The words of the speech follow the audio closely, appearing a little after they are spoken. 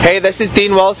Hey, this is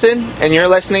Dean Wilson, and you're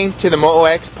listening to the Moto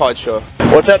X Pod Show.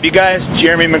 What's up, you guys?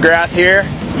 Jeremy McGrath here.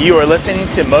 You are listening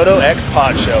to Moto X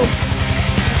Pod Show.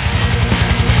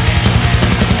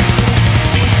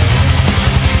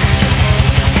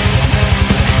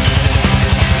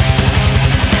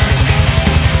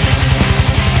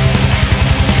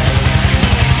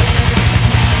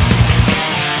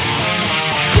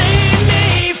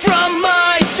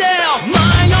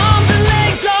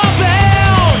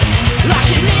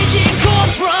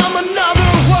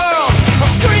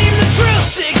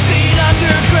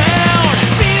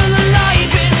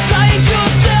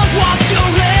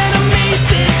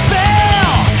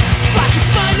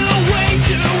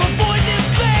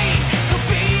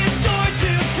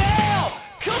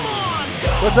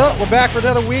 What's up? We're back for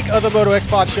another week of the Moto X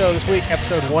Pod Show. This week,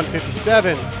 episode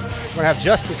 157. We're going to have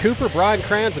Justin Cooper, Brian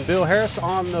Kranz, and Bill Harris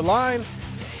on the line.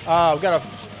 We've got a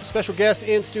special guest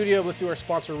in studio. Let's do our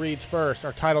sponsor reads first.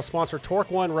 Our title sponsor,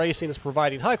 Torque One Racing, is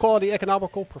providing high-quality,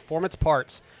 economical performance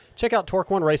parts. Check out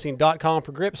TorqueOneRacing.com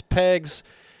for grips, pegs,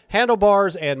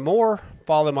 handlebars, and more.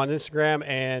 Follow them on Instagram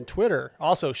and Twitter.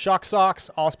 Also, Shock Socks,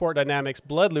 All Sport Dynamics,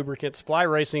 Blood Lubricants, Fly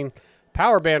Racing,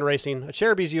 Power Band Racing,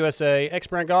 Acerbis USA,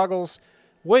 X-Brand Goggles,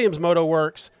 Williams Moto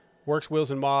Works, Works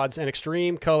Wheels and Mods, and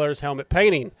Extreme Colors Helmet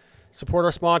Painting. Support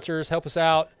our sponsors. Help us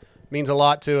out. Means a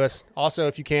lot to us. Also,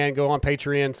 if you can, go on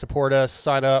Patreon, support us,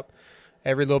 sign up.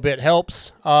 Every little bit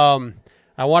helps. I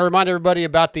want to remind everybody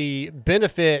about the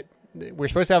benefit. We're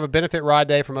supposed to have a benefit ride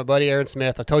day for my buddy Aaron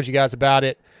Smith. I told you guys about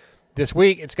it this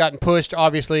week. It's gotten pushed,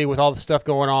 obviously, with all the stuff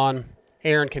going on.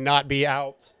 Aaron cannot be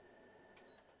out.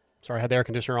 Sorry, I had the air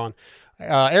conditioner on.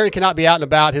 Aaron cannot be out and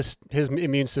about. His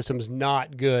immune system's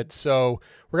not good. So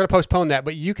we're going to postpone that.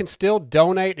 But you can still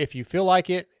donate if you feel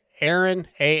like it. Aaron,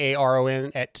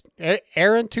 A-A-R-O-N, at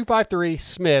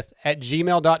Aaron253Smith at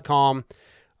gmail.com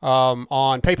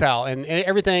on PayPal. And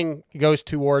everything goes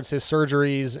towards his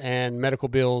surgeries and medical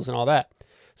bills and all that.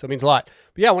 So it means a lot.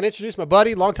 But yeah, I want to introduce my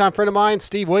buddy, longtime friend of mine,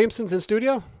 Steve Williamson's in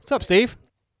studio. What's up, Steve?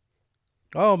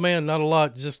 Oh, man, not a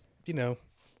lot. Just,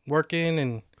 working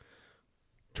and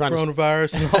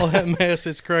coronavirus and all that mess.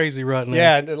 It's crazy right now.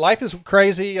 Yeah, life is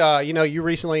crazy. You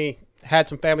recently had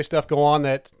some family stuff go on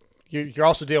that you're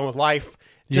also dealing with life,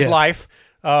 life.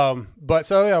 But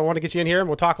so I want to get you in here and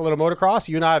we'll talk a little motocross.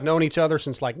 You and I have known each other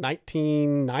since like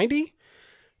 1990.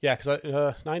 Yeah, because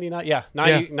 99. Yeah,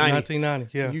 90.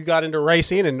 1990. Yeah, you got into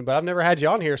racing, but I've never had you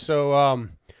on here. So,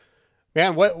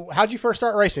 man, how'd you first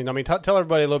start racing? I mean, tell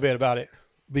everybody a little bit about it.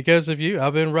 Because of you, I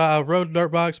rode dirt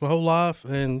bikes my whole life,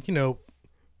 and I'm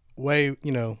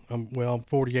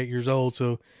 48 years old,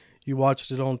 so you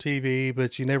watched it on TV,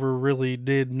 but you never really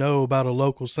did know about a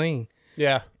local scene.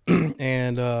 Yeah.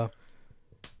 And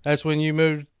that's when you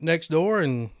moved next door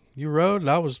and you rode, and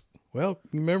I was on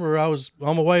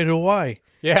my way to Hawaii.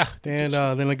 Yeah. And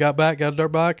then I got back, got a dirt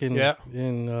bike, and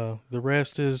the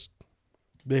rest is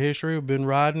the history. We've been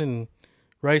riding and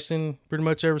racing pretty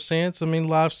much ever since. I mean,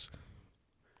 life's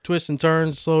twists and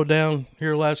turns, slowed down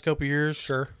here the last couple of years.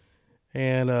 Sure.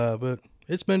 And but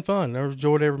it's been fun. I've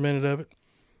enjoyed every minute of it.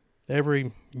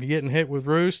 You getting hit with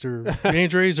roost or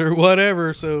injuries or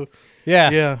whatever. So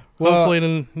yeah. Well, hopefully in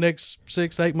the next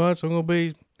 6-8 months, I'm going to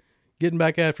be getting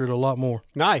back after it a lot more.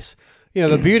 Nice.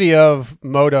 The beauty of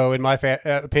moto, in my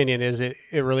opinion, is it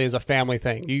really is a family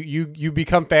thing. You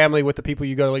become family with the people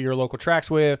you go to your local tracks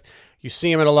with. You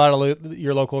see them at a lot of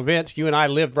your local events. You and I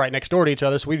lived right next door to each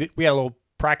other, so we had a little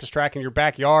practice track in your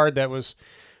backyard that was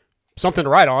something to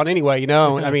ride on anyway,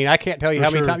 I mean, I can't tell you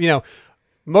how many times,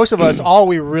 most of us, all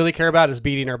we really care about is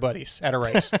beating our buddies at a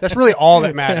race. That's really all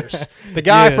that matters. The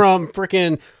guy from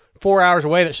freaking 4 hours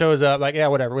away that shows up, like, yeah,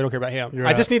 whatever, we don't care about him. You're I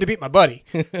right. just need to beat my buddy.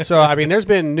 So, I mean, there's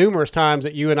been numerous times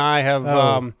that you and I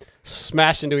have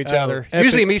smashed into each other.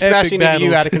 Usually me smashing into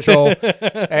you out of control.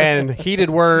 And heated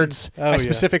words. I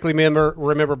specifically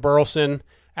remember Burleson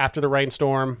after the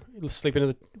rainstorm, slept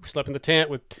in the tent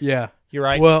with... Yeah. You're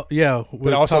right. Well, yeah.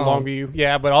 But also Tom. Longview.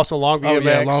 Yeah, but also Longview. Oh,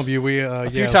 yeah, MX. Longview. A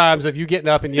few times of you getting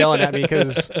up and yelling at me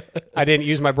because I didn't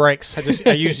use my brakes.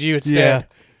 I used you instead. Yeah.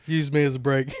 Use me as a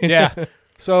brake. Yeah.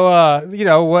 So,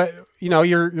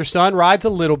 your son rides a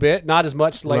little bit, not as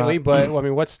much lately, but I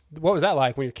mean, what was that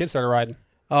like when your kids started riding?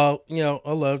 I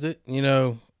loved it.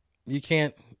 You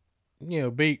can't,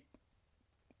 beat,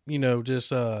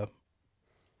 just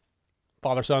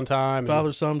father-son time.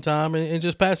 And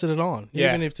just passing it on. Yeah.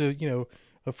 Even if to,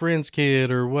 a friend's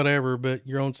kid or whatever, but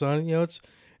your own son,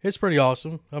 it's pretty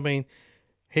awesome. I mean,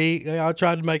 I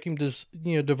tried to make him just,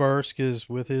 diverse because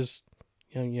with his,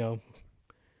 his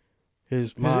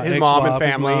mom and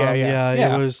family.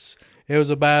 Yeah. It was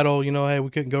a battle, hey,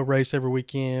 we couldn't go race every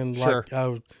weekend. Sure.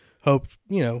 Like hope,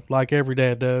 like every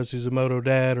dad does, who's a moto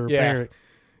dad or a parent,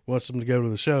 wants them to go to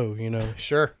the show,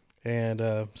 Sure. And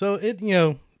so it,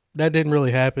 that didn't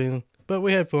really happen, but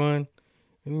we had fun,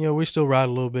 and we still ride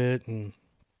a little bit, and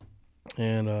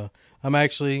I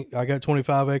got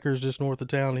 25 acres just north of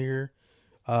town here,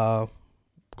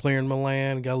 clearing my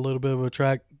land, got a little bit of a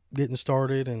track getting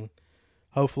started, and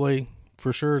hopefully,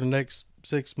 for sure, the next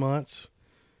 6 months,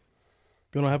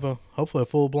 gonna have hopefully a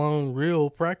full blown real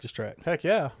practice track. Heck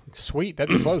yeah, sweet.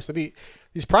 That'd be close.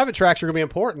 These private tracks are gonna be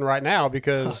important right now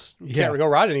because you can't go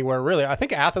ride anywhere really. I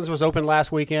think Athens was open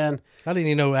last weekend. I didn't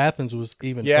even know Athens was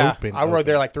even open. I rode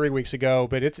there like 3 weeks ago,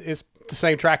 but it's the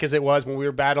same track as it was when we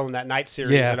were battling that night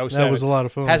series in 07. That was a lot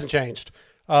of fun. Hasn't changed.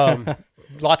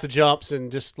 Lots of jumps and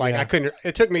just like I couldn't.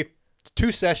 It took me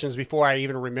 2 sessions before I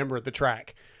even remembered the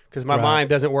track because my mind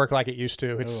doesn't work like it used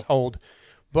to. It's old.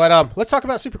 But let's talk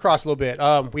about Supercross a little bit.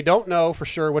 We don't know for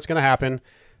sure what's going to happen.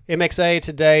 MXA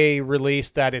today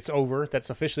released that it's over. That's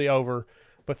officially over.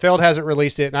 But Feld hasn't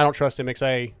released it, and I don't trust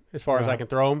MXA as far as I can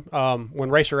throw them. When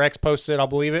Racer X posts it, I'll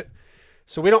believe it.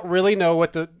 So we don't really know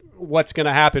what's going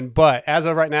to happen. But as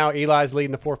of right now, Eli's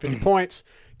leading the 450 points.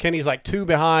 Kenny's like 2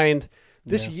 behind.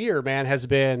 This year, man, has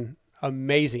been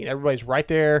amazing. Everybody's right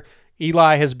there.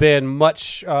 Eli has been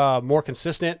much more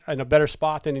consistent in a better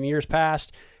spot than in years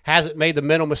past. Hasn't made the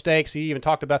mental mistakes. He even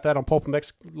talked about that on Pulp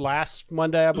MX last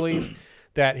Monday, I believe,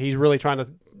 that he's really trying to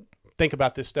think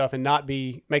about this stuff and not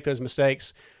make those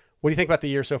mistakes. What do you think about the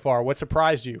year so far? What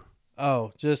surprised you?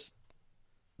 Oh, just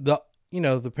the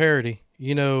parity.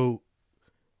 Every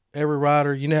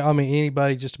rider,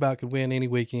 anybody just about could win any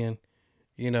weekend.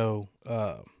 The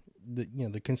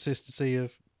consistency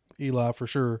of Eli for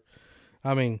sure.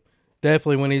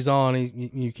 Definitely when he's on,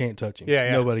 you can't touch him.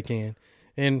 Yeah. Nobody can.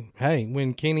 And hey,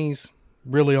 when Kenny's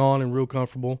really on and real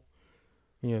comfortable,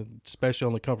 especially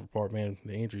on the comfort part, man,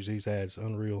 the injuries he's had is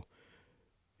unreal.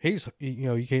 He's,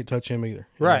 you can't touch him either.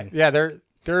 Right. Yeah.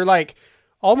 They're like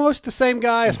almost the same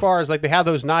guy as far as like they have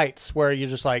those nights where you're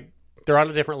just like, they're on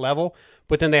a different level,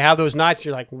 but then they have those nights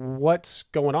you're like, what's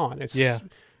going on?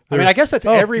 I guess that's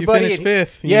everybody. You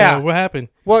finished 5th. What happened?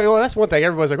 Well, that's one thing.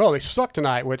 Everybody's like, oh, they suck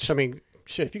tonight, which,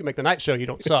 shit, if you can make the night show, you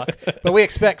don't suck. But we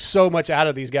expect so much out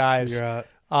of these guys. Right.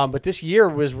 But this year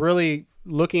was really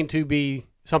looking to be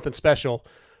something special.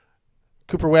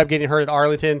 Cooper Webb getting hurt at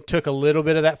Arlington took a little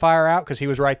bit of that fire out because he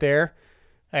was right there.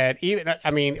 And even,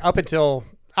 up until,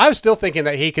 I was still thinking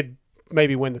that he could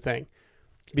maybe win the thing.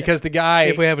 Because the guy...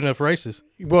 If we have enough races.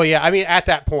 Well, yeah, at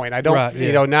that point. I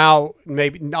don't, now,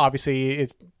 maybe, obviously,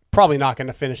 it's probably not going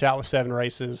to finish out with 7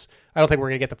 races. I don't think we're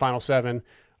going to get the final 7.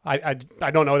 I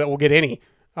don't know that we'll get any.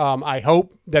 I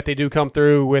hope that they do come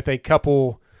through with a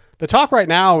couple. The talk right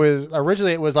now is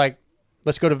originally it was like,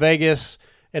 let's go to Vegas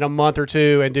in a month or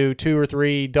 2 and do 2 or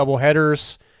 3 double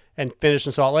headers and finish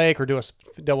in Salt Lake, or do a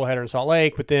double header in Salt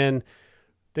Lake. But then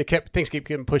things keep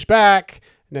getting pushed back,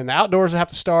 and then the outdoors have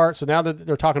to start. So now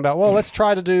they're talking about, well, let's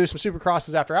try to do some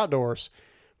Supercrosses after outdoors.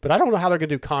 But I don't know how they're going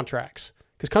to do contracts,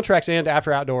 because contracts end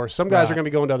after outdoors. Some guys are going to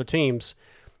be going to other teams.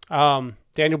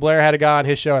 Daniel Blair had a guy on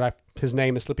his show, and his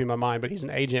name is slipping my mind, but he's an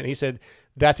agent. He said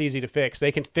that's easy to fix.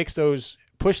 They can fix those,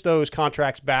 push those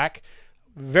contracts back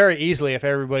very easily if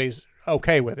everybody's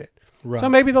okay with it. Right. So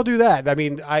maybe they'll do that.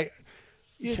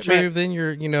 True. Then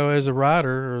you're, as a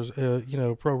rider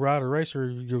or pro rider racer,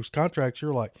 your contracts,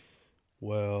 you're like,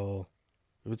 well,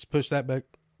 if it's pushed that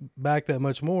back that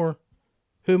much more,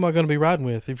 who am I going to be riding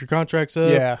with if your contract's up?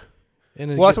 Yeah.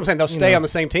 That's what I'm saying. They'll stay on the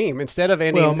same team instead of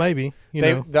ending. Well, maybe.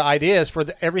 The idea is for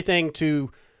everything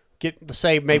to get to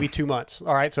say maybe 2 months.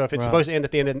 All right. So if it's supposed to end at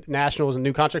the end of nationals and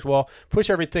new contracts, well, push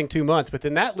everything 2 months. But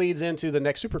then that leads into the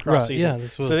next Supercross season. Yeah,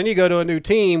 so then you go to a new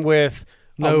team with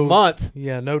a month.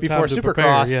 No before time to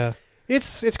Supercross. Prepare, yeah.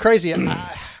 It's crazy.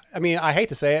 I hate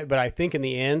to say it, but I think in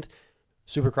the end,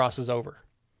 Supercross is over.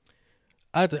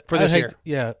 This year.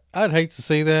 Yeah, I'd hate to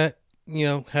see that.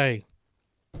 Hey,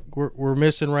 we're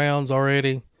missing rounds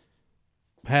already.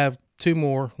 Have 2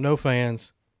 more, no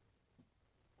fans.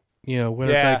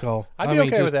 Winner take all. I'd be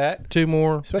okay with that. 2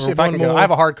 more, especially if I can go. I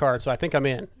have a hard card, so I think I'm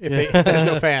in. If there's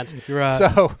no fans, You're right.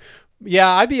 So,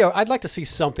 yeah, I'd like to see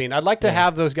something. I'd like to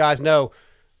have those guys know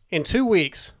in 2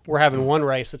 weeks we're having one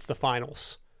race. It's the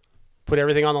finals. Put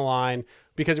everything on the line,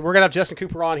 because we're gonna have Justin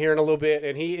Cooper on here in a little bit,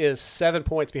 and he is 7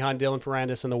 points behind Dylan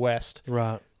Ferrandis in the West.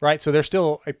 Right. So there's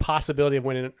still a possibility of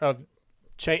winning of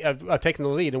taking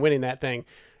the lead and winning that thing.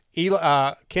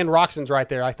 Ken Roxon's right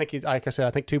there. I think like I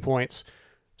said, 2 points.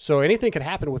 So anything could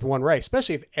happen with one race,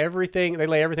 especially if they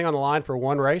lay everything on the line for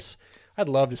one race. I'd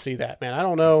love to see that, man. I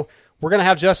don't know we're going to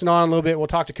have Justin on a little bit. We'll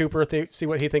talk to Cooper, see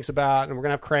what he thinks about, and we're going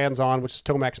to have Kranz on, which is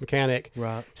Tomac's mechanic.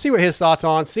 Right. See what his thoughts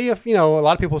on. See if, a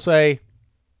lot of people say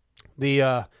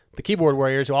the keyboard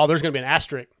warriors, there's going to be an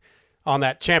asterisk on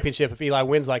that championship if Eli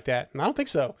wins like that. And I don't think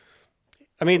so.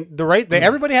 I mean,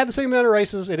 everybody had the same amount of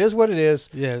races. It is what it is.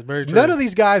 Yeah, it's very true. None of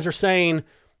these guys are saying,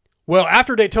 well,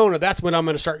 after Daytona, that's when I'm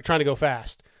going to start trying to go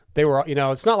fast. They were,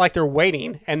 it's not like they're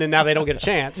waiting and then now they don't get a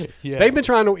chance. Yeah. They've been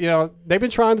trying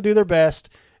to do their best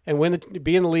and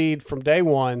be in the lead from day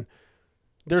one.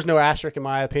 There's no asterisk in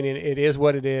my opinion. It is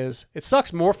what it is. It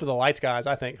sucks more for the lights guys,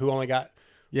 I think, who only got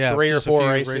 3 or 4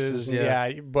 races.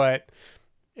 But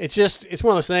it's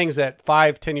one of those things that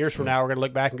 5-10 years from now we're going to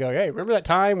look back and go, hey, remember that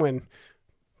time when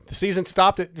the season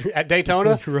stopped at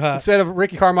Daytona? Right. Instead of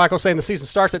Ricky Carmichael saying the season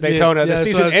starts at Daytona, the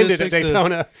season ended at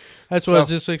Daytona. That's what I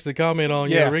just fixed the comment on.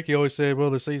 Yeah, Ricky always said,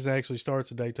 well, the season actually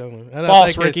starts at Daytona. And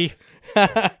false, Ricky.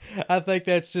 I think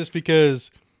that's just because,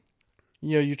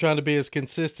 you're trying to be as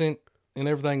consistent and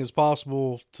everything as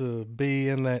possible to be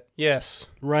in that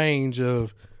range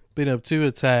of being able to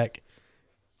attack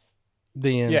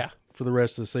for the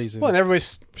rest of the season. Well, and everybody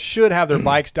should have their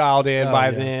bikes dialed in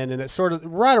by then, and it's sort of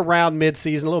right around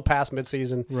mid-season, a little past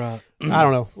mid-season. Right. I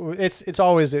don't know. It's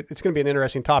going to be an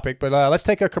interesting topic, but let's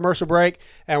take a commercial break,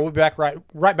 and we'll be back right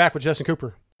back with Justin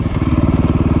Cooper.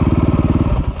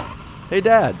 Hey,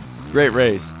 Dad. Great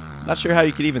race. Not sure how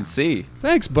you could even see.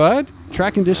 Thanks, bud.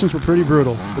 Track conditions were pretty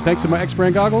brutal, but thanks to my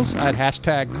X-Brand goggles, I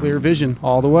had #clear vision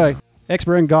all the way.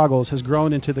 X-Brand Goggles has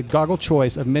grown into the goggle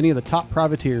choice of many of the top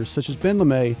privateers such as Ben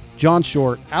LeMay, John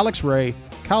Short, Alex Ray,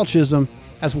 Kyle Chisholm,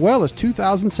 as well as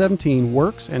 2017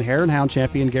 Works and Hare and Hound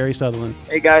champion Gary Sutherland.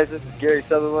 Hey guys, this is Gary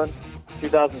Sutherland,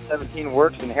 2017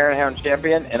 Works and Hare and Hound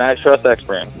champion, and I trust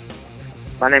X-Brand.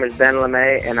 My name is Ben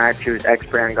LeMay, and I choose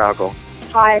X-Brand Goggles.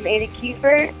 Hi, I'm Andy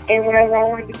Kiefer, and whenever I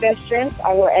want to be best dressed,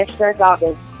 I wear X-Brand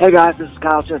goggles. Hey guys, this is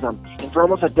Kyle Chisholm, and for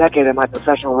almost a decade of my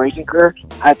professional racing career,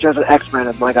 I've chosen X-Brand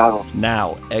as my goggles.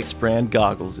 Now, X-Brand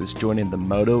Goggles is joining the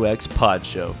Moto X Pod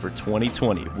Show for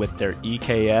 2020 with their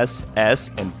EKS,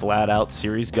 S, and Flat Out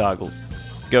Series goggles.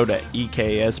 Go to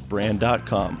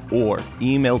EKSbrand.com or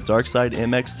email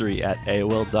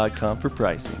DarksideMX3@AOL.com for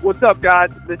pricing. What's up,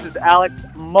 guys? This is Alex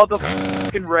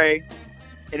motherfucking Ray.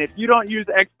 And if you don't use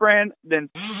X-Brand, then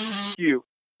you.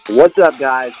 What's up,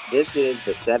 guys? This is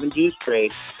the 7 Juice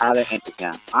Trade out of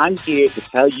Intertown. I'm here to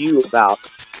tell you about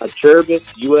Acerbis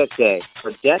USA.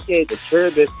 For decades,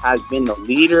 Acerbis has been the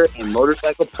leader in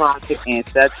motorcycle plastic and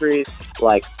accessories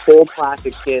like full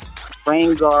plastic kits,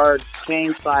 frame guards,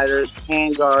 chain sliders,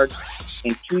 hand guards.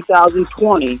 In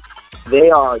 2020, they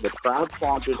are the proud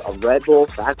sponsors of Red Bull,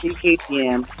 Factory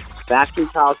KTM, Factory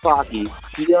Kawasaki,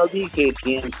 PLD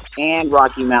KTM, and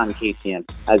Rocky Mountain KTM,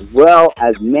 as well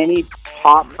as many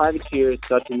top privateers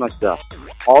such as myself.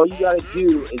 All you got to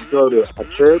do is go to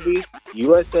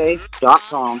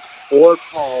AcerbisUSA.com or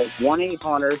call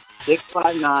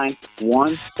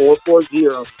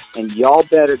 1-800-659-1440, and y'all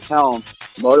better tell them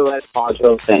Moto X Pod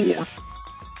Show sent you.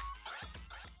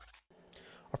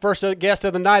 Our first guest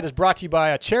of the night is brought to you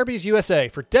by Acerbis USA.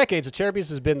 For decades, Acerbis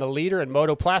has been the leader in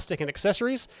moto plastic and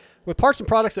accessories. With parts and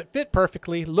products that fit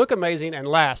perfectly, look amazing, and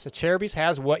last, Acerbis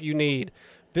has what you need.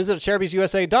 Visit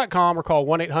AcerbisUSA.com or call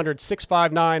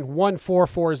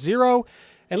 1-800-659-1440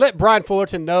 and let Brian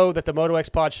Fullerton know that the Moto X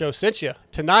Pod Show sent you.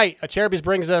 Tonight, Acerbis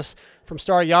brings us from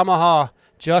Star Yamaha,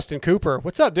 Justin Cooper.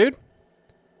 What's up, dude?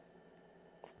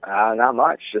 Not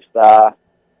much. Just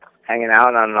hanging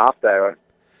out on an off day.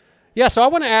 Yeah, so I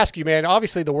want to ask you, man,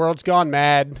 obviously the world's gone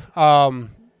mad.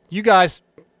 You guys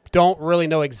don't really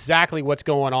know exactly what's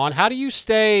going on. How do you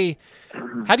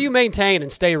maintain and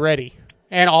stay ready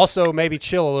and also maybe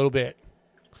chill a little bit?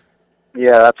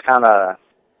 Yeah, that's kind of,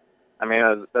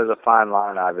 there's a fine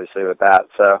line obviously with that.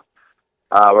 So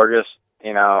we're just,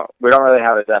 we don't really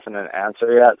have a definite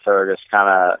answer yet. So we're just kind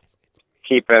of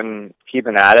keeping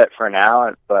at it for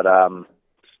now. But I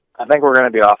think we're going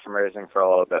to be off from racing for a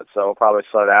little bit. So we'll probably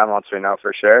slow down once we know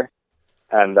for sure.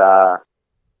 And,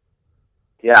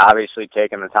 obviously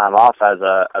taking the time off as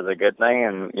a good thing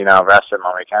and, resting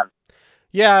when we can.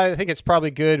 Yeah, I think it's probably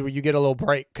good when you get a little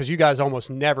break because you guys almost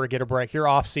never get a break. Your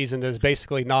off season is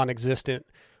basically non-existent.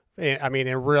 I mean,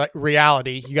 in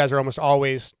reality, you guys are almost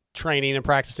always training and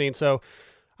practicing. So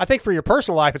I think for your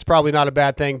personal life, it's probably not a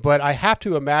bad thing, but I have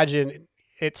to imagine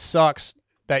it sucks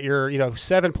that you're,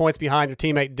 7 points behind your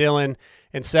teammate Dylan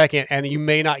in second, and you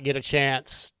may not get a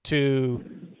chance to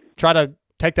try to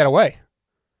take that away.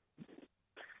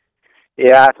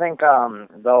 Yeah, I think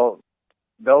there'll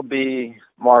be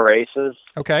more races.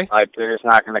 Okay. Like, they're just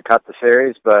not going to cut the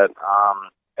series, but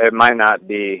it might not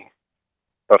be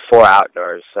before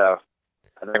outdoors. So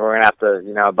I think we're gonna have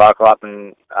to, buckle up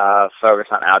and focus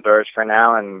on outdoors for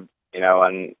now, and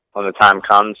when the time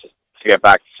comes to get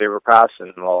back to Supercross,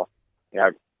 and we'll,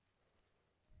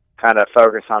 kind of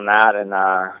focus on that and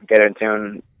get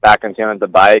back in tune with the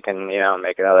bike, and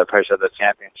make another push at the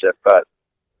championship. But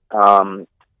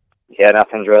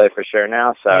nothing's really for sure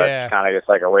now, so it's kind of just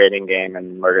like a waiting game,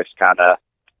 and we're just kind of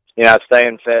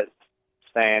staying fit,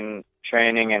 staying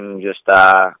training, and just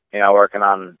working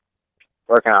on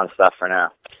stuff for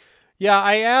now. Yeah,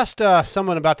 I asked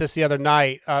someone about this the other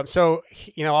night. So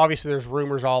obviously there's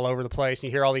rumors all over the place, and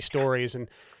you hear all these stories, and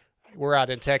we're out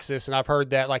in Texas, and I've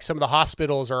heard that like some of the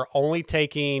hospitals are only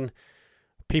taking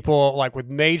people like with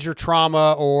major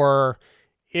trauma, or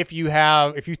if you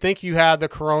think you have the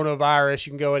coronavirus,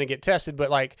 you can go in and get tested. But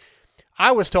like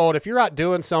I was told, if you're out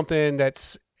doing something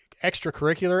that's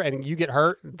extracurricular and you get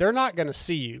hurt, they're not going to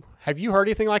see you. Have you heard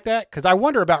anything like that? Because I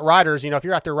wonder about riders, if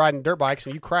you're out there riding dirt bikes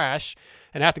and you crash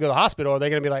and have to go to the hospital, are they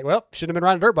going to be like, well, shouldn't have been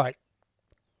riding a dirt bike?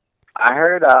 I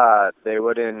heard they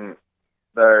wouldn't,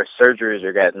 their surgeries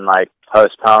are getting like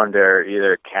postponed or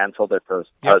either canceled or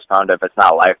postponed if it's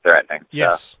not life-threatening.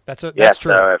 Yes, so, that's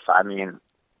true. So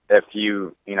if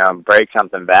you break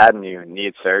something bad and you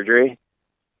need surgery,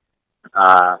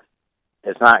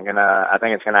 it's not gonna. I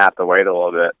think it's gonna have to wait a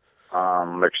little bit,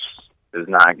 which is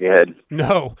not good.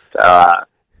 No. So,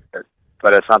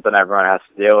 but it's something everyone has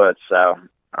to deal with. So,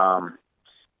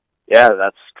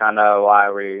 that's kind of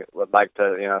why we would like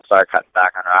to, start cutting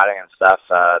back on riding and stuff.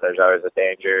 There's always a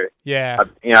danger. Yeah.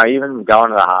 Even going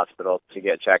to the hospital to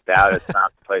get checked out, it's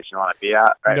not the place you want to be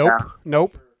at right now.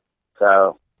 Nope.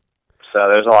 So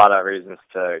there's a lot of reasons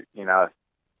to,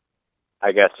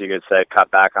 I guess you could say, cut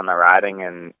back on the riding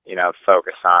and,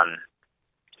 focus on,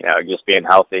 just being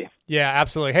healthy. Yeah,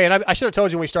 absolutely. Hey, and I should have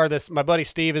told you when we started this, my buddy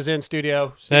Steve is in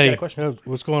studio. Steve, hey, got a question?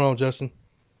 What's going on, Justin?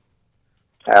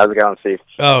 How's it going, Steve?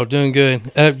 Oh, doing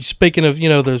good. Speaking of,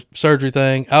 the surgery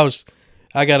thing,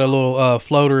 I got a little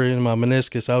floater in my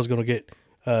meniscus. I was going to get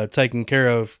taken care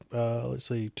of,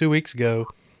 2 weeks ago,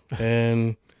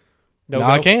 and no,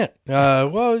 I can't.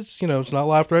 Well, it's it's not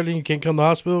life threatening. You can't come to the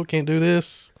hospital. Can't do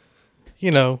this.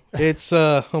 It's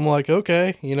I'm like,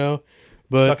 okay,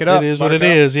 but suck it up, it is what it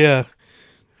is. Yeah,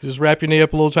 just wrap your knee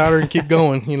up a little tighter and keep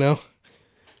going.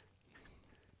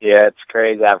 Yeah, it's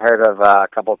crazy. I've heard of a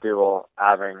couple of people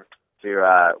having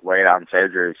to wait on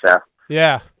surgery. So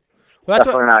yeah, well, that's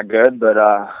definitely not good. But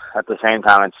at the same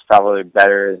time, it's probably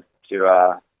better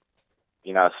to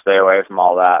stay away from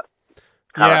all that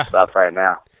kind of stuff right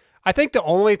now. I think the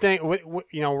only thing,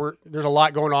 there's a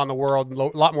lot going on in the world, a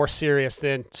lot more serious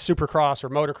than Supercross or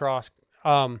motocross.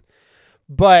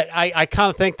 But I kind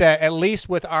of think that at least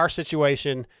with our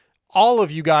situation, all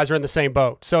of you guys are in the same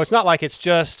boat. So it's not like it's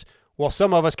just, well,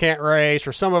 some of us can't race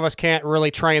or some of us can't really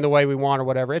train the way we want or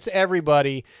whatever. It's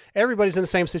everybody. Everybody's in the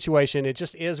same situation. It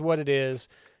just is what it is.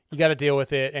 You got to deal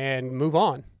with it and move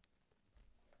on.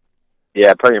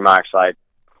 Yeah, pretty much. Like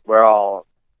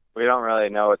we don't really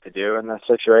know what to do in this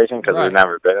situation because we've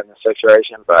never been in this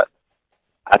situation. But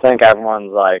I think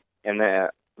everyone's like in the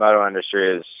moto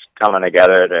industry is coming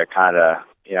together to kind of,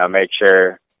 make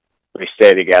sure we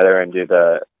stay together and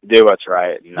do what's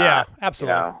right. And yeah,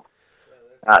 absolutely.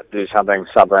 Not do something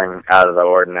out of the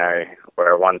ordinary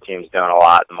where one team's doing a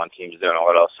lot and one team's doing a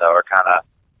little. So we're kind of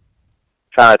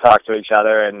trying to talk to each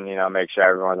other and, make sure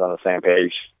everyone's on the same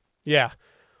page. Yeah.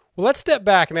 Well, let's step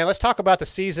back, man. Let's talk about the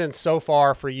season so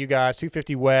far for you guys,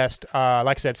 250 West.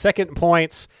 Like I said, second in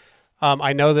points.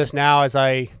 I know this now as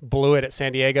I blew it at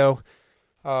San Diego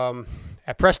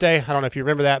at press day. I don't know if you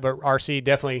remember that, but RC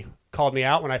definitely called me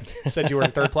out when I said you were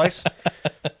in third place.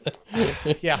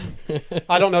 Yeah.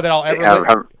 I don't know that I'll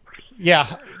ever. Yeah.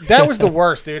 That was the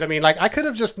worst, dude. I mean, like I could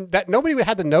have nobody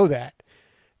had to know that.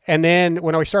 And then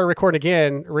when we started recording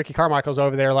again, Ricky Carmichael's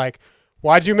over there like,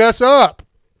 why'd you mess up?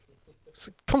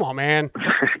 Come on, man.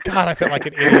 God, I felt like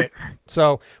an idiot.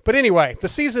 So, but anyway, the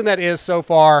season that is so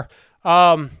far,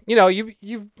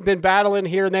 you've been battling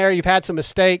here and there. You've had some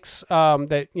mistakes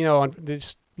that,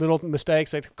 just little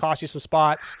mistakes that cost you some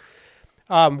spots.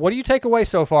 What do you take away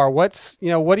so far? What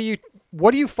do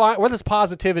you find? What is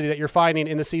positivity that you're finding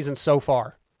in the season so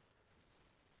far?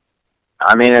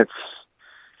 I mean,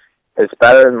 it's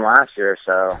better than last year.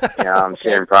 So, I'm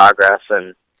seeing progress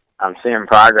and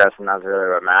that's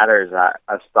really what matters.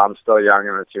 I'm still young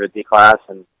in the 250 class,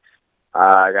 and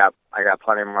I got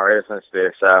plenty more races to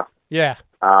do. So yeah,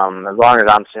 as long as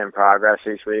I'm seeing progress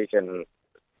each week, and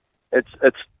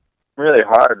it's really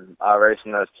hard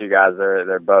racing those two guys.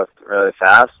 They're both really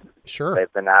fast. Sure,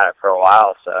 they've been at it for a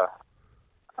while, so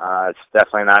it's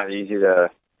definitely not easy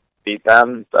to beat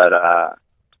them. But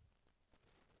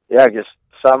just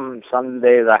some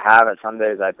days I have it, some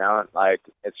days I don't. Like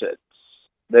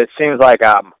it seems like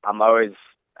I'm always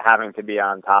having to be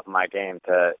on top of my game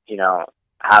to, you know,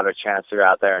 have a chance to go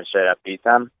out there and straight up beat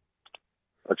them,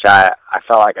 which I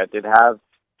felt like I did have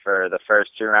for the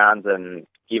first 2 rounds, and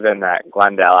even at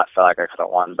Glendale I felt like I could have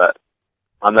won. But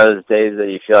on those days that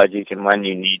you feel like you can win,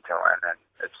 you need to win, and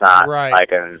it's not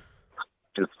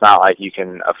it's not like you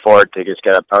can afford to just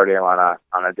get a podium on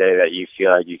a day that you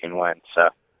feel like you can win. So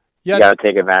you got to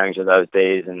take advantage of those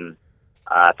days, and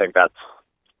I think that's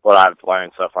what I've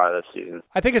learned so far this season.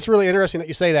 I think it's really interesting that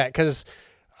you say that because,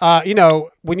 you know,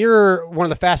 when you're one of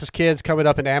the fastest kids coming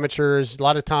up in amateurs, a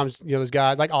lot of times, you know, those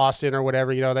guys like Austin or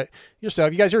whatever, you know, that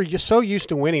yourself, you guys are just so used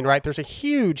to winning, right? There's a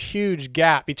huge, huge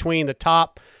gap between the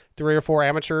top 3 or 4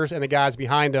 amateurs and the guys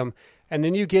behind them. And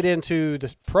then you get into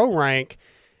the pro rank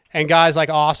and guys like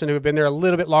Austin who have been there a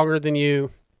little bit longer than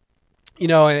you, you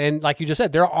know, and like you just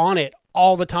said, they're on it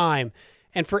all the time.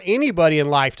 And for anybody in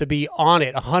life to be on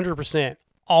it 100%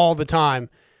 all the time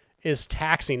is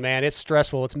taxing, man. It's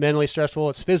stressful. It's mentally stressful.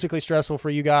 It's physically stressful for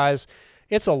you guys.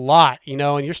 It's a lot, you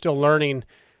know, and you're still learning.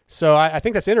 So I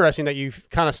think that's interesting that you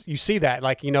see that,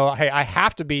 like, you know, hey, I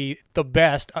have to be the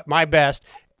best, my best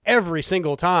every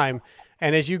single time.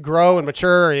 And as you grow and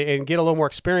mature and get a little more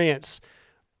experience,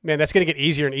 man, that's going to get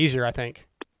easier and easier, I think.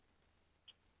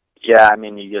 Yeah, I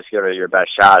mean, you just give it your best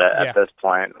shot at this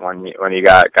point. When you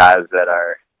got guys that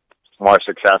are more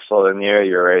successful than you,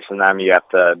 you're racing them. You have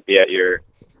to be at the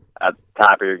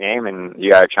top of your game, and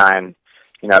you got to try and,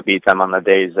 you know, beat them on the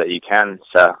days that you can.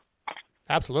 So,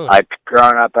 absolutely. Like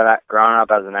growing up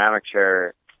as an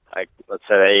amateur, like let's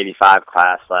say the '85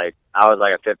 class, like I was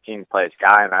like a 15th place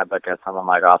guy, and I'd look at someone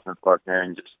like Austin Faulkner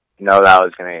and just know that I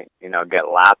was gonna, you know, get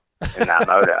lapped in that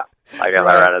moto, like at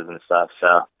Loretta's and stuff.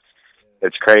 So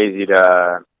it's crazy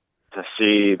to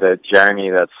see the journey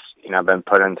that's, you know, been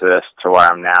put into this to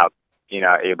where I'm now, you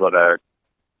know, able to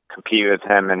compete with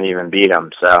him and even beat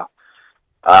him. So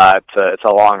it's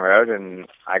a long road, and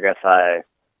I guess I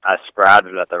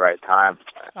sprouted at the right time,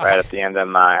 right at the end of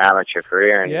my amateur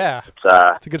career. And yeah,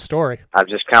 it's a good story. I've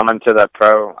just come into the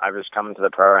pro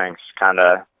ranks, kind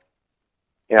of,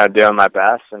 you know, doing my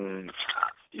best, and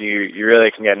you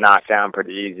really can get knocked down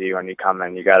pretty easy when you come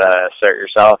in. You got to assert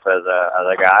yourself as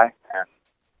a guy, and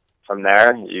from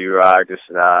there you just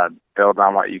build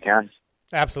on what you can.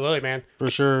 Absolutely, man. For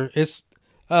sure. It's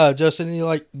Justin,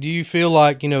 do you feel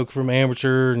like, you know, from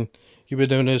amateur, and you've been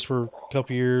doing this for a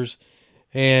couple years,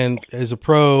 and as a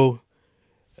pro,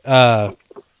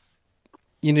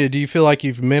 you know, do you feel like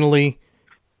you've mentally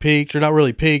peaked, or not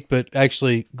really peaked, but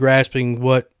actually grasping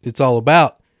what it's all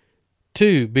about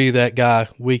to be that guy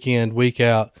week in, week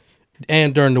out,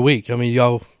 and during the week? I mean,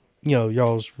 y'all, you know,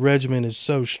 y'all's regimen is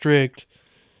so strict,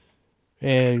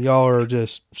 and y'all are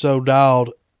just so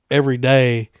dialed every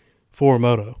day for a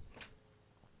moto.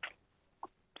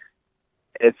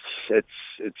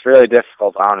 It's really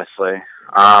difficult, honestly.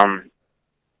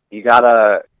 You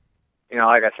gotta, you know,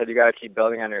 like I said, you gotta keep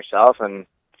building on yourself, and,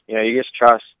 you know, you just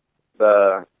trust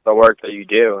the work that you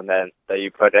do and that you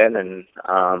put in. And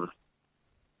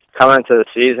coming into the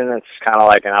season, it's kind of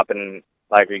like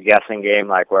a guessing game,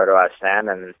 like where do I stand,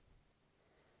 and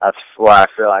that's where I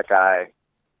feel like I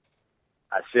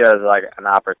see it as like an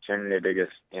opportunity to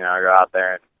just, you know, go out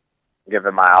there and give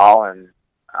it my all. And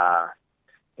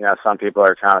you know, some people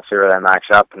are trying to see where they max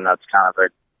up, and that's kind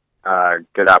of a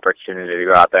good opportunity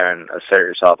to go out there and assert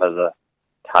yourself as a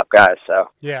top guy. So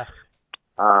yeah.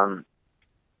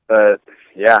 But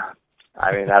yeah,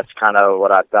 I mean, that's kind of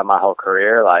what I've done my whole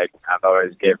career. Like, I've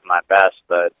always given my best,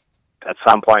 but at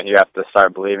some point you have to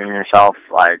start believing in yourself,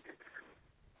 like,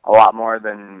 a lot more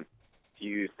than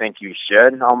you think you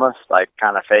should, almost, like,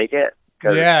 kind of fake it.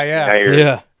 Cause, you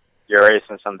know, you're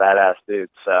racing some badass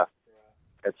dudes. So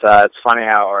it's funny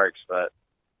how it works, but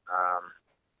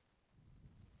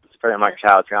it's pretty much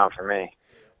how it's gone for me.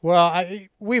 Well,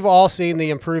 we've all seen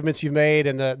the improvements you've made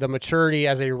and the maturity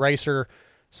as a racer.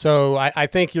 So I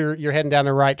think you're heading down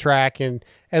the right track. And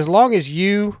as long as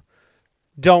you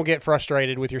don't get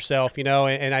frustrated with yourself, you know,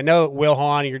 and I know Will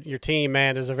Hahn, your team,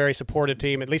 man, is a very supportive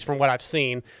team, at least from what I've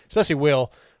seen, especially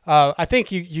Will. I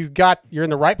think you're in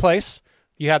the right place.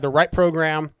 You have the right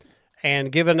program,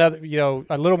 and give another, you know,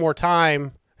 a little more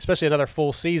time, especially another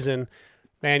full season,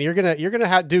 man, you're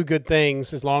gonna do good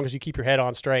things as long as you keep your head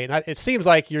on straight. And it seems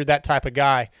like you're that type of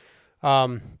guy.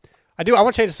 I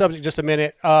want to change the subject just a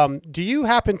minute. Do you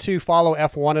happen to follow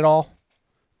F1 at all,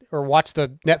 or watch the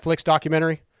Netflix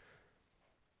documentary?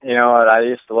 You know what? I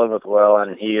used to live with Will,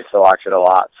 and he used to watch it a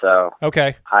lot. So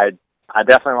okay, I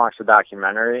definitely watch the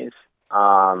documentaries.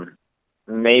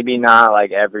 maybe not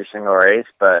like every single race,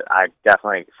 but I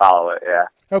definitely follow it. Yeah.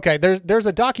 Okay, there's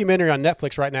a documentary on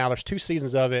Netflix right now. There's 2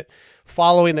 seasons of it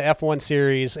following the F1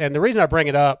 series, and the reason I bring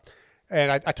it up,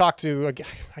 and I talked to, I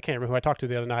can't remember who I talked to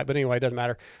the other night, but anyway, it doesn't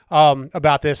matter,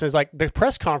 about this, is like the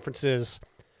press conferences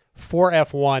for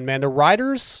F1, man, the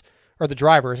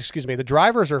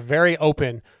drivers are very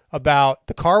open about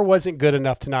the car wasn't good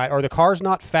enough tonight, or the car's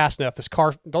not fast enough. This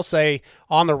car, they'll say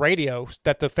on the radio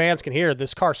that the fans can hear,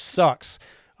 this car sucks.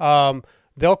 One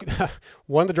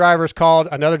of the drivers called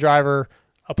another driver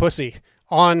a pussy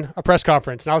on a press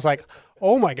conference. And I was like,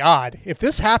 oh my God, if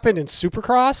this happened in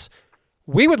Supercross,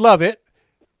 we would love it,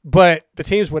 but the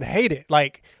teams would hate it.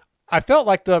 Like, I felt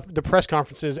like the press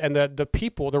conferences and the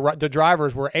people, the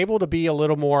drivers were able to be a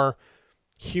little more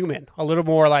human, a little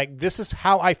more like, this is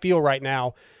how I feel right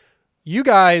now. You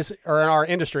guys, or in our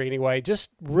industry anyway,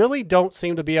 just really don't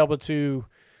seem to be able to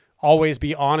always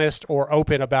be honest or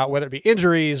open about whether it be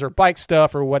injuries or bike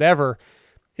stuff or whatever.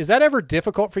 Is that ever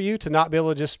difficult for you to not be able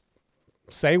to just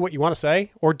say what you want to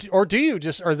say? Or do you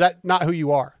just, or is that not who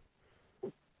you are?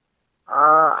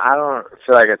 I don't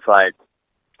feel like it's like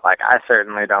I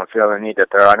certainly don't feel the need to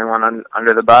throw anyone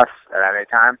under the bus at any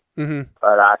time. Mm-hmm.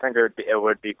 But I think it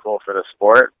would be cool for the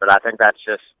sport. But I think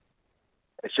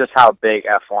it's just how big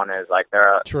F1 is. Like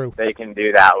True. They can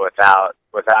do that without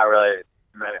really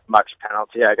much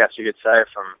penalty, I guess you could say,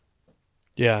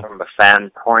 from the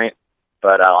fan point.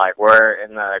 But like, we're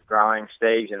in the growing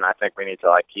stage, and I think we need to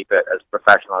like keep it as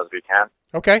professional as we can.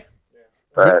 Okay.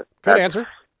 But good answer.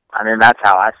 I mean, that's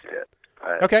how I see it.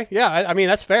 But. Okay. Yeah. I mean,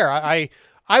 that's fair.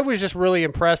 I was just really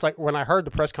impressed. Like, when I heard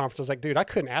the press conference, I was like, dude, I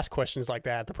couldn't ask questions like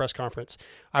that at the press conference.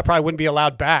 I probably wouldn't be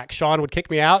allowed back. Sean would kick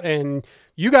me out, and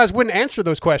you guys wouldn't answer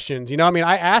those questions. You know, I mean,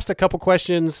 I asked a couple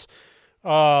questions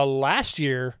last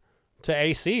year to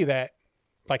AC that,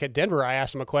 like at Denver, I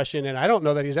asked him a question, and I don't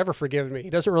know that he's ever forgiven me. He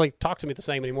doesn't really talk to me the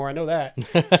same anymore. I know that.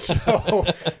 So,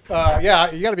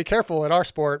 yeah, you got to be careful in our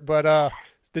sport. But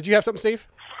did you have something, Steve?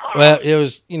 Well, it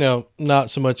was, not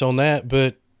so much on that,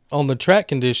 but on the track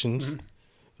conditions. Mm-hmm.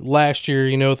 Last year,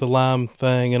 with the lime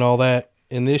thing and all that,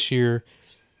 and this year,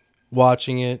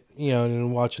 watching it,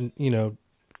 and watching,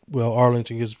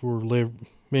 Arlington, because me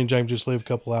and James just live a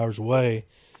couple hours away,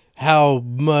 how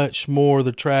much more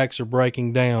the tracks are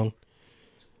breaking down.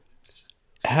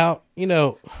 How,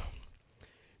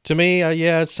 to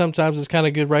me, sometimes it's kind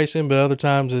of good racing, but other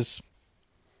times it's,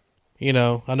 I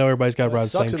know everybody's got to ride the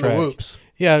same track. It sucks in the whoops.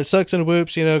 Yeah, it sucks in the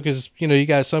whoops, because, you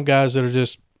got some guys that are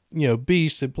just,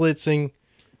 beasts at blitzing,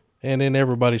 and then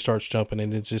everybody starts jumping,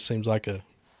 and it just seems like a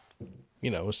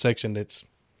section that's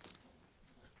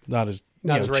not as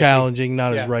challenging,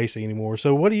 not as racy anymore.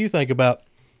 So what do you think about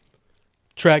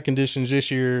track conditions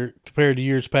this year compared to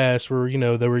years past where,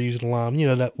 they were using lime?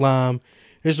 That lime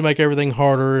is to make everything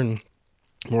harder and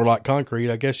more like concrete,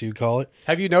 I guess you'd call it.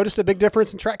 Have you noticed a big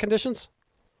difference in track conditions?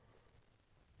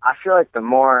 I feel like the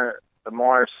more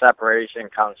separation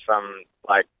comes from,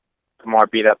 like, the more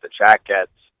beat up the track gets.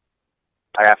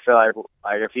 Like, I feel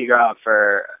like if you go out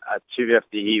for a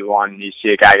 250 heat one, you see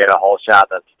a guy get a whole shot,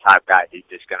 that's the type guy he's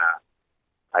just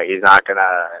he's not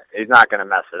gonna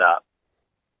mess it up.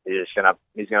 He's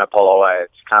gonna pull away.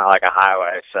 It's kind of like a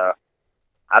highway. So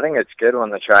I think it's good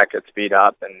when the track gets beat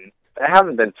up, and they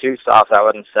haven't been too soft, I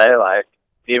wouldn't say. Like,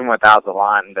 even without the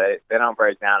line, they don't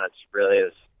break down. It's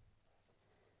really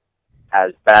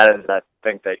as bad as I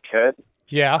think they could.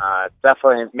 Yeah. It's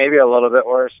definitely maybe a little bit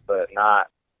worse, but not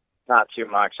too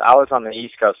much. I was on the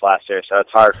East Coast last year, so it's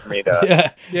hard for me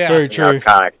to very true.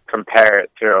 Kind of compare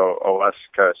it to a West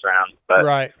Coast round. But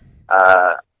right.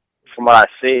 From what I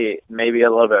see, maybe a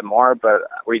little bit more, but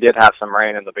we did have some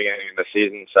rain in the beginning of the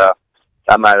season, so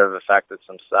that might have affected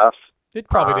some stuff. It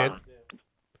probably did.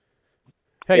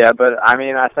 Hey, yeah, but I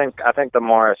mean, I think the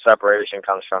more separation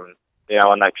comes from,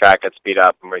 when that track gets beat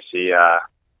up and we see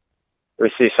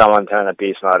someone turn the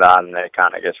beast mode on and they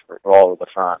kind of just roll to the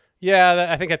front. Yeah,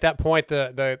 I think at that point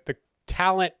the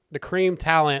talent, the cream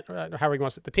talent, however you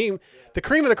want to say it, the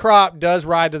cream of the crop does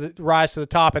rise to the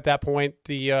top at that point.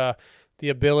 The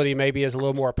ability maybe is a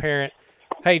little more apparent.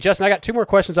 Hey, Justin, I got 2 more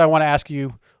questions I want to ask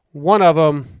you. One of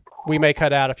them we may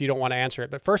cut out if you don't want to answer it.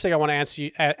 But first thing I want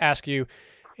to ask you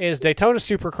is Daytona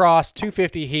Supercross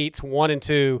 250 heats 1 and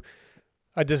 2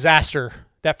 a disaster?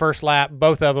 That first lap,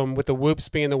 both of them with the whoops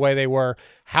being the way they were.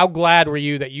 How glad were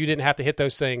you that you didn't have to hit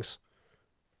those things?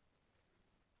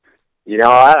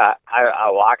 I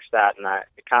watched that, and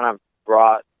it kind of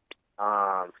brought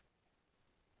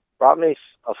me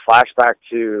a flashback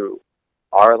to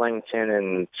Arlington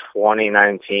in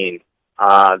 2019.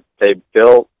 They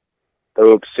built the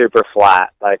whoops super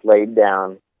flat, like laid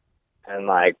down, and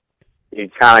like you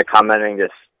kind of come in and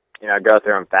just, go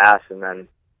through them fast, and then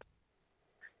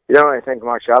you don't really think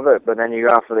much of it. But then you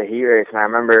go out for the heat race, and I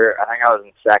remember, I think I was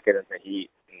in second in the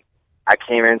heat. And I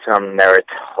came into them, and they were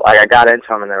I got into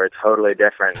them, and they were totally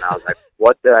different. And I was like,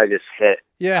 "What did I just hit?"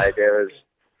 Yeah, like it was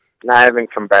not even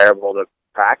comparable to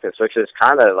practice, which is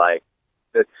kind of like,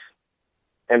 it's,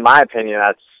 in my opinion,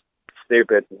 that's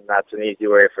stupid. And that's an easy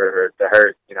way to hurt,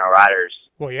 riders.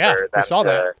 Well, yeah, I saw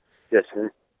that.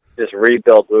 Just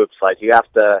rebuild loops. Like, you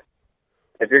have to,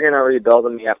 if you're going to rebuild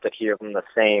them, you have to keep them the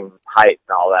same height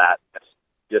and all that.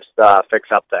 Just fix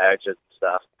up the edges and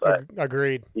stuff. But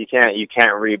agreed. You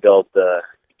can't rebuild the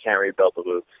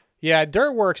loops. Yeah,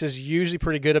 Dirtworks is usually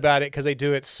pretty good about it because they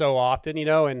do it so often,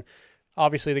 and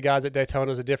obviously the guys at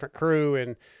Daytona is a different crew,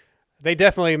 and they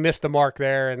definitely missed the mark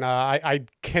there. And I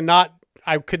could not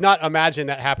imagine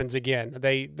that happens again.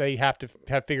 They have to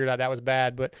have figured out that was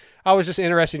bad. But I was just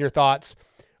interested in your thoughts.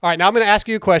 All right, now I'm going to ask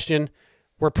you a question.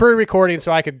 We're pre-recording,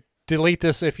 so I could delete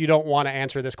this if you don't want to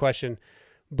answer this question.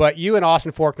 But you and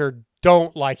Austin Forkner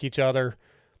don't like each other.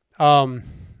 Do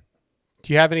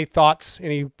you have any thoughts?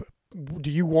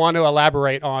 Do you want to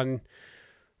elaborate on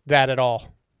that at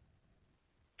all?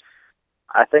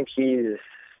 I think he's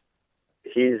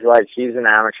an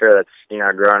amateur that's,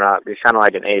 growing up. He's kind of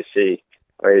like an AC,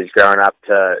 where he's growing up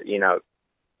to,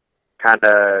 kind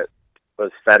of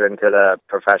was fed into the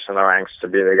professional ranks to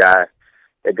be the guy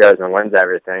that goes and wins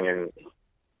everything. And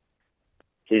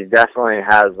he definitely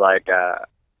has like a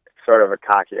sort of a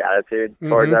cocky attitude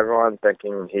towards everyone,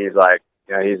 thinking he's like,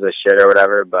 he's the shit or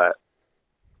whatever. But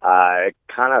it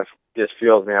kind of just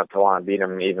fuels me up to want to beat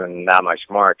him even that much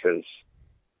more, because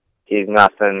he's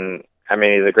nothing. I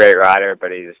mean, he's a great rider, but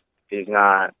he's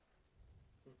not.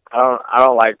 I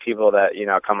don't like people that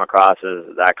come across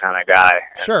as that kind of guy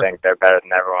and think they're better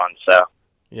than everyone. So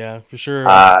yeah, for sure.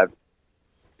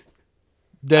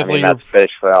 Definitely, that's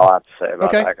basically all I have to say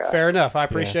about that guy. Fair enough. I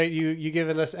appreciate you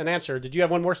giving us an answer. Did you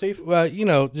have one more, Steve? Well,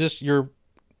 just your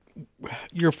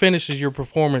finishes, your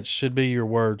performance should be your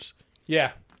words.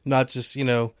 Yeah, not just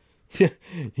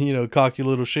cocky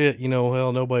little shit.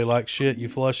 Hell, nobody likes shit. You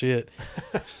flush it.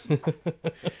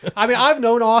 I mean, I've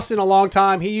known Austin a long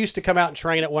time. He used to come out and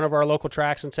train at one of our local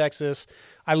tracks in Texas.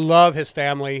 I love his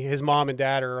family. His mom and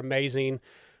dad are amazing.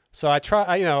 So I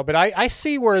try, but I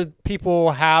see where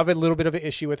people have a little bit of an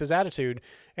issue with his attitude,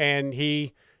 and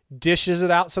he dishes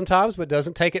it out sometimes, but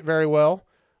doesn't take it very well.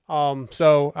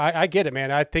 So I get it,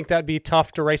 man. I think that'd be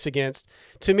tough to race against.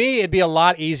 To me, it'd be a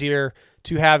lot easier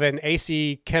to have an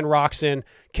AC Ken Roczen,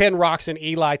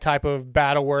 Eli type of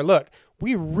battle where, look,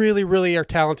 we really, really are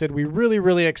talented. We really,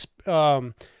 really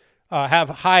have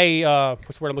high,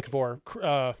 what's the word I'm looking for?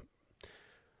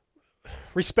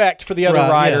 Respect for the other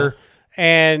rider. Yeah.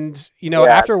 And,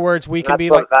 afterwards we can be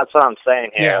like. That's what I'm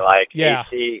saying here.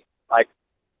 AC, like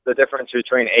the difference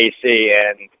between AC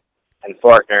and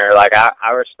Forkner, like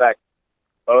I respect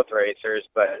both racers,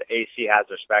 but AC has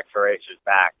respect for racers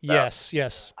back. So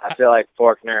yes. I feel like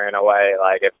Forkner, in a way,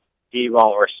 like if he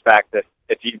won't respect it,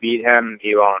 if you beat him,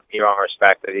 he won't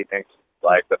respect it. He thinks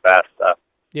like the best stuff.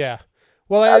 Yeah.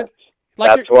 Well,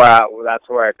 that's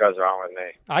where it goes wrong with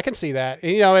me. I can see that.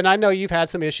 And I know you've had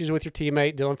some issues with your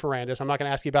teammate Dylan Ferrandis. I'm not going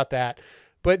to ask you about that.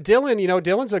 But Dylan,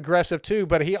 Dylan's aggressive too,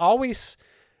 but he always,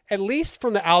 at least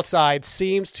from the outside,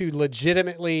 seems to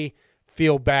legitimately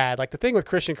feel bad. Like the thing with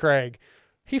Christian Craig,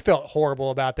 he felt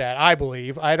horrible about that, I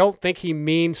believe. I don't think he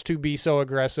means to be so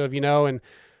aggressive, and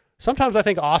sometimes I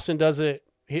think Austin does it.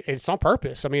 It's on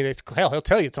purpose. I mean, he'll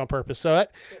tell you it's on purpose. So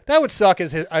that would suck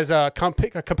as a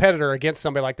competitor against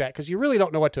somebody like that, because you really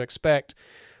don't know what to expect.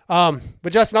 But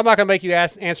Justin, I'm not going to make you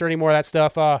answer any more of that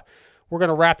stuff. We're going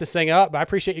to wrap this thing up. But I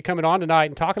appreciate you coming on tonight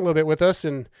and talking a little bit with us.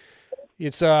 And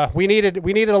it's we needed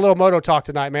a little moto talk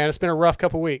tonight, man. It's been a rough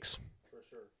couple weeks.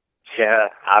 Yeah,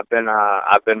 I've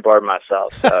been bored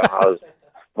myself, so I was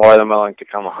more than willing to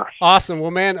come on. Awesome.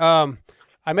 Well, man,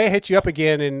 I may hit you up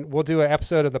again, and we'll do an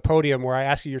episode of The Podium where I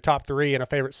ask you your top 3 and a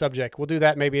favorite subject. We'll do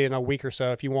that maybe in a week or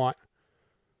so if you want.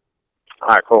 All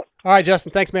right, cool. All right,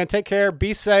 Justin, thanks, man. Take care.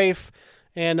 Be safe,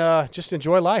 and just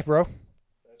enjoy life, bro.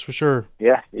 That's for sure.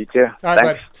 Yeah, you too. All right,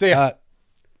 bud. See ya.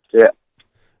 Yeah.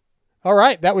 All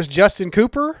right, that was Justin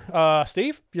Cooper.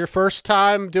 Steve, your first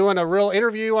time doing a real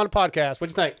interview on a podcast.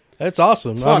 What'd you think? That's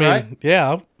awesome. It's fun, right?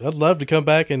 Yeah, I'd love to come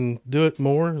back and do it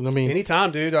more. Anytime,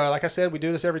 dude. Like I said, we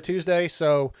do this every Tuesday,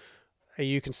 so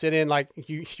you can sit in. Like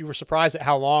you were surprised at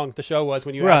how long the show was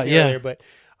when you asked me earlier. But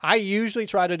I usually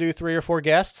try to do 3 or 4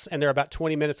 guests, and they're about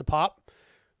 20 minutes a pop,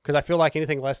 because I feel like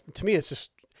anything less, to me, it's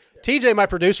just. TJ, my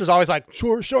producer, is always like,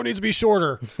 show needs to be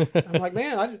shorter. I'm like,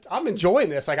 man, I'm enjoying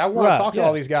this. Like, I want to talk to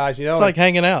all these guys. It's like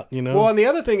hanging out. Well, and the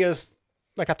other thing is,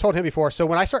 like I've told him before, so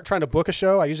when I start trying to book a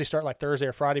show, I usually start like Thursday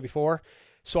or Friday before.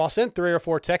 So I'll send 3 or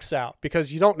 4 texts out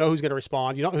because you don't know who's going to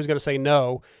respond. You don't know who's going to say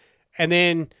no. And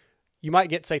then you might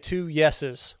get, say, 2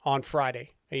 yeses on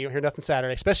Friday, and you don't hear nothing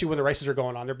Saturday, especially when the races are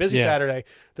going on. They're busy Saturday.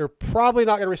 They're probably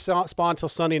not going to respond until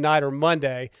Sunday night or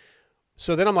Monday.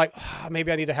 So then I'm like,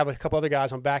 maybe I need to have a couple other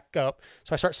guys on backup.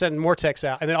 So I start sending more texts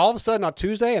out. And then all of a sudden on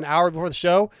Tuesday, an hour before the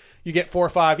show, you get 4 or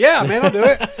 5. Yeah, man, I'll do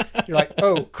it. You're like,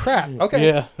 oh, crap. Okay.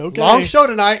 Yeah, okay. Long show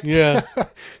tonight. Yeah.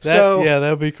 That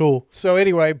would be cool. So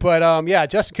anyway, but yeah,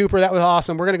 Justin Cooper, that was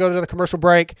awesome. We're going to go to the commercial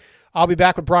break. I'll be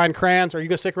back with Brian Kranz. Are you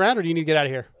going to stick around or do you need to get out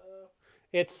of here?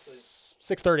 It's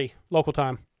 6:30 local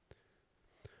time.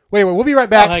 Wait, we'll be right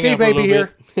back. Steve may be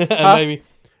here. Maybe.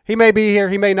 He may be here.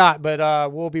 He may not,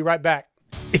 but we'll be right back.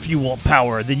 If you want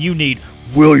power, then you need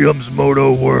Williams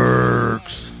Moto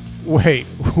Works. Wait,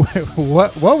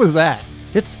 what was that?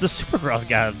 It's the Supercross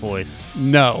guy's voice.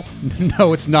 No,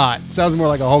 it's not. Sounds more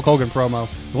like a Hulk Hogan promo.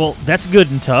 Well, that's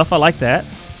good and tough. I like that.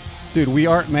 Dude, we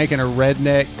aren't making a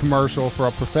redneck commercial for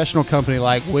a professional company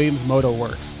like Williams Moto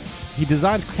Works. He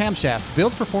designs camshafts,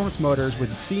 builds performance motors with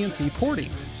CNC porting.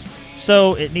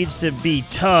 So it needs to be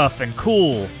tough and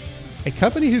cool. A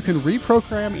company who can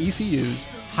reprogram ECUs,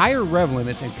 higher rev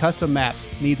limits, and custom maps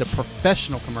needs a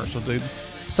professional commercial, dude.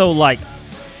 So, like,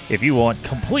 if you want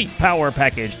complete power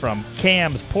package from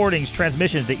cams, portings,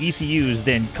 transmissions to ECUs,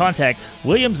 then contact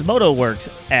Williams Moto Works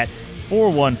at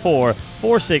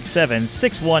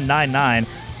 414-467-6199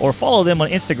 or follow them on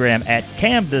Instagram at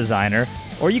camdesigner,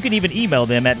 or you can even email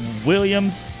them at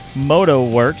Williams Moto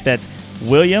Works. That's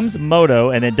Williams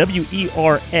Moto and then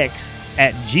WERX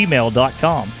at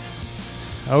gmail.com.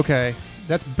 Okay,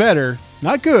 that's better.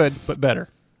 Not good, but better.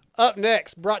 Up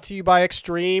next, brought to you by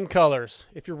Extreme Colors.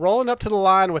 If you're rolling up to the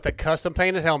line with a custom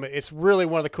painted helmet, it's really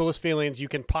one of the coolest feelings you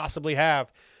can possibly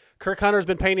have. Kirk Hunter's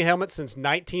been painting helmets since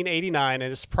 1989, and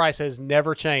his price has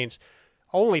never changed.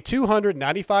 Only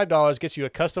 $295 gets you a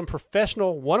custom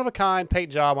professional, one-of-a-kind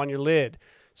paint job on your lid.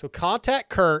 So contact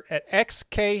Kurt at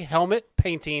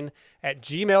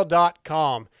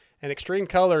xkhelmetpainting@gmail.com. And Extreme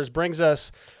Colors brings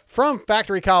us from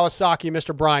Factory Kawasaki,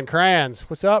 Mr. Brian Kranz.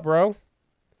 What's up, bro?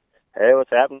 Hey, what's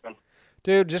happening?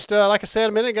 Dude, just like I said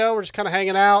a minute ago, we're just kind of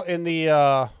hanging out in the,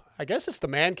 I guess it's the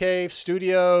Man Cave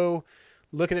studio,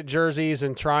 looking at jerseys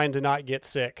and trying to not get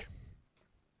sick.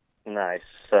 Nice.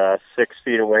 6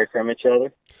 feet away from each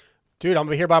other. Dude,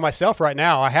 I'm here by myself right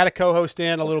now. I had a co-host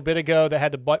in a little bit ago that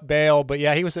had to bail, but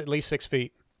yeah, he was at least 6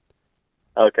 feet.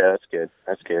 Okay, that's good.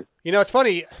 That's good. You know, it's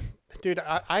funny, dude,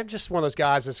 I'm just one of those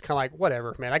guys that's kind of like,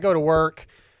 whatever, man. I go to work.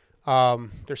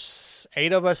 There's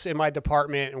 8 of us in my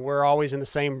department, and we're always in the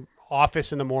same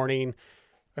office in the morning.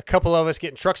 A couple of us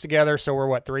getting trucks together, so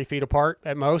we're, 3 feet apart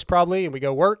at most probably, and we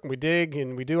go work, and we dig,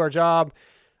 and we do our job.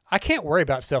 I can't worry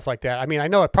about stuff like that. I mean, I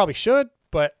know I probably should,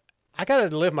 but I got to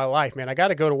live my life, man. I got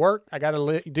to go to work. I got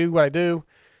to do what I do.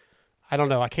 I don't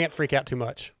know. I can't freak out too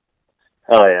much.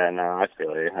 Oh, yeah, no, I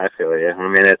feel you. I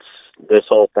mean, this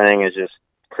whole thing is just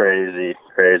crazy,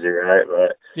 right?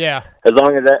 But yeah, as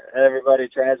long as everybody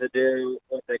tries to do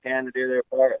what they can to do their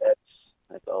part,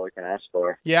 that's all we can ask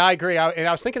for. Yeah, I agree. And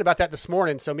I was thinking about that this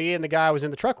morning. So me and the guy I was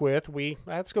in the truck with,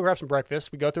 let's go grab some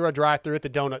breakfast. We go through our drive-thru at the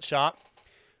donut shop.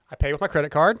 I pay with my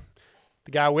credit card.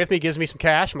 The guy with me gives me some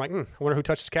cash. I'm like, I wonder who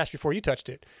touched this cash before you touched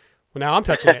it. Well, now I'm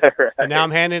touching it. Right. And now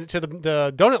I'm handing it to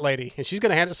the donut lady, and she's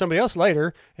going to hand it to somebody else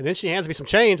later. And then she hands me some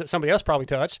change that somebody else probably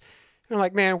touched. And I'm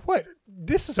like, man, what?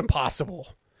 This is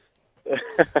impossible.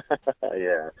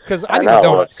 Yeah. Because I need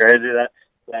donuts. It's crazy that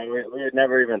we would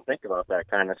never even think about that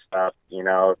kind of stuff,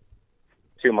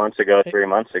 2 months ago, 3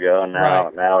 months ago, and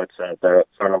now it's at the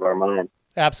front of our mind.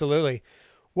 Absolutely.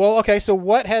 Well, okay, so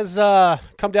what has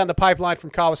come down the pipeline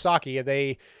from Kawasaki? Have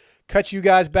they cut you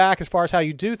guys back as far as how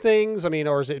you do things? I mean,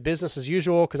 or is it business as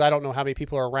usual? Because I don't know how many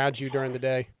people are around you during the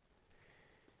day.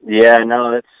 Yeah,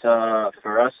 no, it's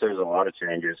for us, there's a lot of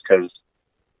changes because,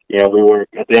 we work,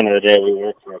 at the end of the day, we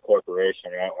work for a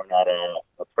corporation, right? We're not a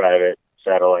private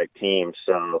satellite team,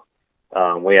 so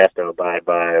we have to abide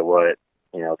by what,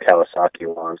 Kawasaki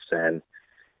wants. And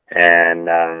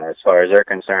as far as they're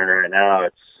concerned right now,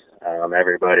 it's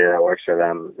everybody that works for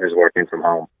them is working from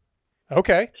home.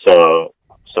 Okay. So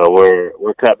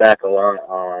we're cut back a lot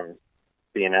on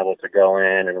being able to go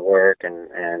in and work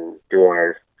and do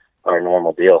our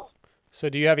normal deal. So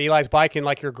do you have Eli's bike in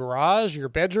like your garage, your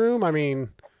bedroom? I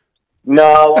mean,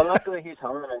 no. Well, luckily he's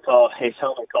home in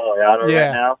Colorado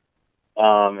right now,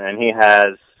 and he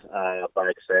has a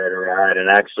bike there to ride. And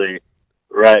actually,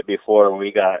 right before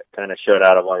we got kind of shut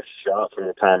out of our shop for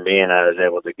the time being, I was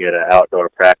able to get an outdoor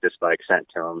practice bike sent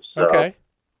to him. So, okay.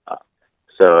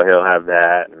 So he'll have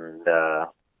that, and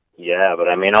Yeah, but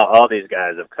I mean, all these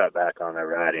guys have cut back on their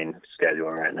riding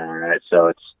schedule right now, right?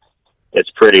 So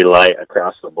it's pretty light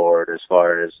across the board as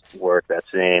far as work that's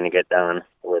needing to get done,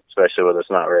 especially with us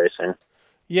not racing.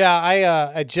 Yeah,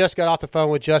 I just got off the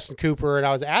phone with Justin Cooper, and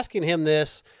I was asking him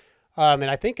this, and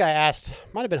I think I asked,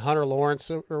 might have been Hunter Lawrence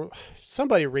or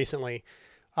somebody recently.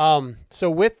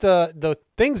 So with the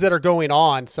things that are going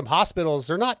on, some hospitals,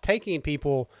 they're not taking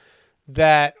people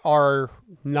that are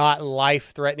not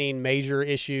life-threatening major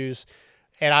issues.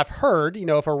 And I've heard,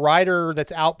 if a rider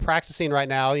that's out practicing right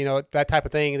now, that type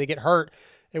of thing, they get hurt,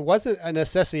 it wasn't a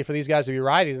necessity for these guys to be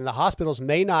riding, and the hospitals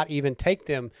may not even take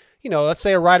them. Let's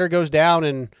say a rider goes down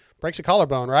and breaks a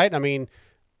collarbone, right? I mean,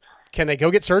 can they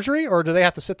go get surgery, or do they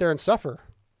have to sit there and suffer?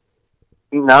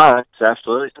 No, it's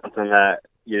absolutely something that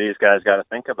these guys got to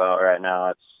think about right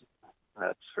now.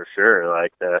 That's for sure.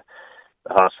 Like the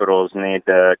hospitals need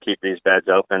to keep these beds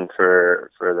open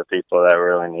for the people that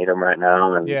really need them right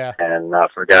now, and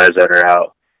not for guys that are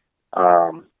out,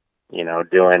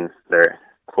 doing their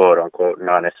quote unquote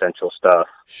non-essential stuff.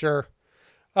 Sure.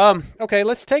 Okay,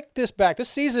 let's take this back. This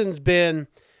season's been,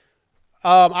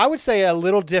 I would say, a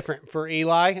little different for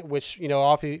Eli, which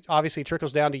obviously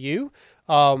trickles down to you.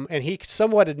 And he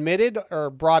somewhat admitted or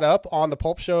brought up on the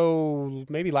Pulp Show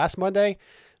maybe last Monday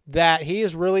that he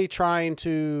is really trying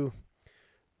to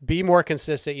be more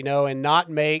consistent, and not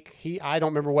make, I don't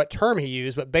remember what term he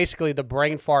used, but basically the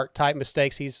brain fart type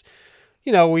mistakes he's,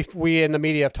 we in the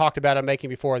media have talked about him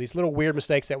making before, these little weird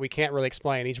mistakes that we can't really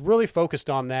explain. He's really focused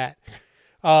on that.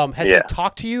 Has he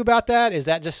talked to you about that? Is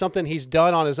that just something he's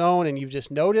done on his own and you've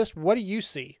just noticed? What do you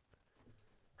see?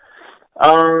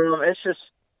 It's just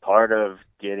part of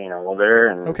getting older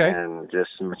and just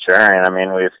maturing. I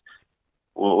mean,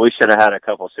 we should have had a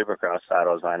couple Supercross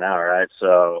titles by now, right?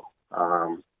 So,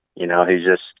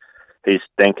 he's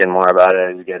thinking more about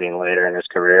it. He's getting later in his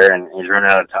career, and he's running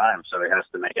out of time, so he has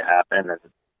to make it happen. And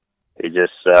he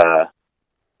just, I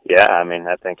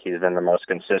think he's been the most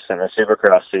consistent in the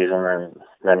Supercross season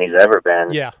than he's ever been.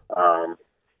 Yeah.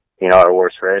 Our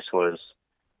worst race was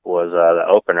the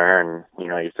opener, and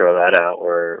you throw that out,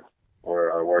 where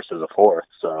our worst is a fourth.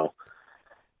 So,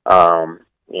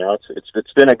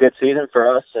 it's been a good season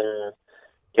for us, and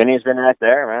Kenny's been right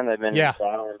there, man. They've been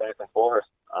battling back and forth.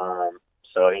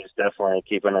 So he's definitely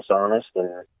keeping us honest,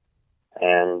 and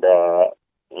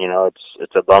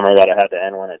it's a bummer that it had to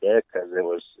end when it did, because it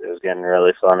was getting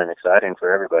really fun and exciting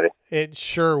for everybody. It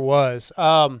sure was.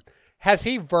 Has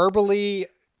he verbally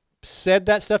said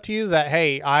that stuff to you, that,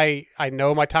 hey, I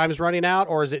know my time is running out,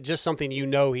 or is it just something he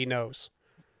knows?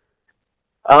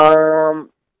 Yeah,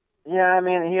 I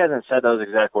mean, he hasn't said those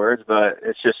exact words, but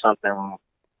it's just something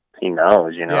he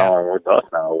knows, and we both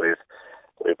know.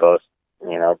 We've both,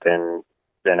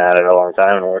 been at it a long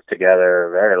time and worked together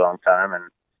a very long time,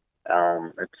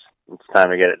 and it's time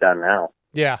to get it done now.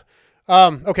 Yeah.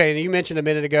 Okay, and you mentioned a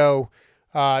minute ago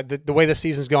the way the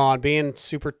season's gone, being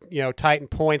super tight in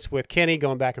points with Kenny,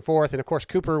 going back and forth, and of course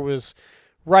Cooper was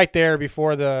right there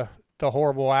before the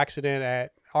horrible accident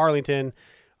at Arlington.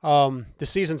 The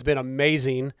season's been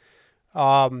amazing.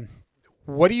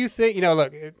 What do you think?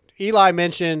 Look, Eli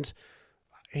mentioned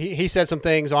he said some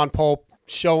things on Pulp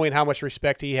showing how much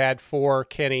respect he had for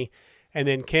Kenny, and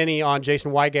then Kenny on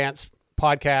Jason Wygant's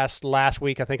podcast last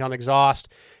week, I think on Exhaust,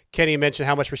 Kenny mentioned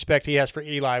how much respect he has for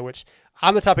Eli, which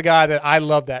I'm the type of guy that I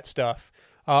love that stuff.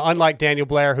 Unlike Daniel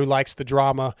Blair, who likes the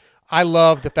drama, I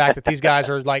love the fact that these guys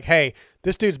are like, hey,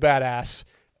 this dude's badass,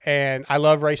 and I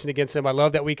love racing against him. I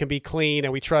love that we can be clean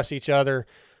and we trust each other.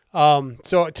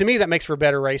 So to me, that makes for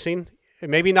better racing.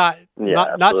 Maybe not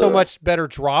so much better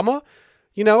drama.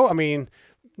 I mean,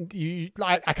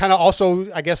 I kind of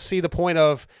also, I guess, see the point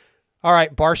of, all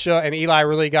right, Barcia and Eli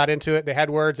really got into it. They had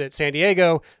words at San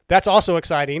Diego. That's also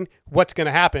exciting. What's going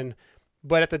to happen?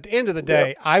 But at the end of the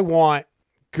day, I want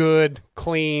good,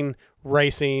 clean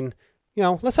racing.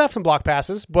 Let's have some block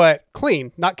passes, but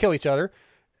clean, not kill each other.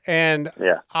 And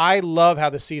I love how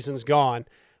the season's gone.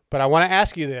 But I want to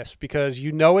ask you this, because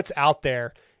it's out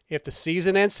there. If the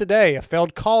season ends today, if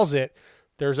Feld calls it,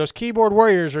 there's those keyboard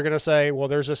warriors are going to say, well,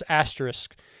 there's this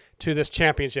asterisk to this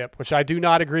championship, which I do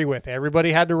not agree with.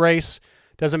 Everybody had to race.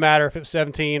 Doesn't matter if it's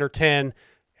 17 or 10.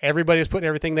 Everybody was putting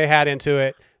everything they had into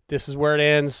it. This is where it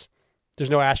ends. There's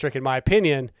no asterisk in my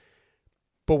opinion.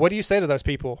 But what do you say to those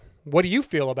people? What do you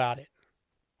feel about it?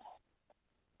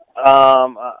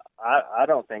 I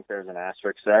don't think there's an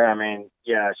asterisk there. I mean,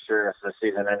 yeah, sure, if the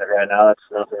season ended right now, that's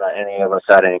nothing that any of us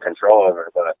had any control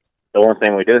over. But the one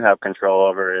thing we do have control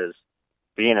over is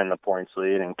being in the points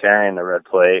lead and carrying the red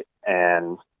plate,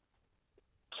 and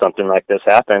something like this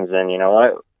happens, and you know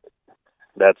what?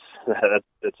 That's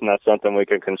not something we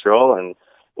can control, and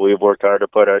we've worked hard to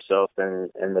put ourselves in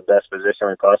the best position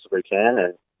we possibly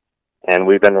can, and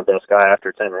we've been the best guy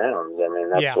after 10 rounds. I mean,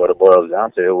 that's what it boils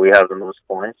down to. We have the most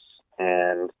points,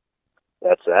 and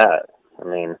that's that. I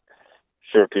mean,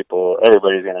 sure,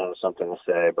 everybody's going to have something to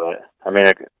say, but I mean,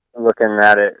 looking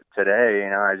at it today,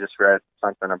 I just read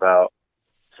something about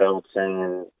Phil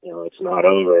saying, it's not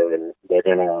over, and they're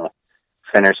going to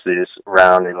finish these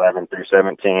round 11 through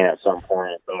 17 at some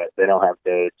point, but they don't have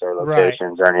dates or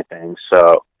locations or anything.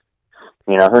 So,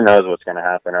 who knows what's going to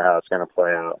happen or how it's going to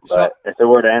play out. But if it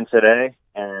were to end today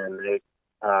and they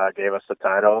gave us the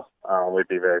title, we'd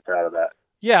be very proud of that.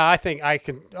 Yeah, I think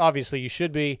obviously you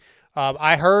should be.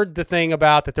 I heard the thing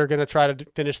about that they're going to try to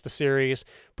finish the series,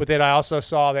 but then I also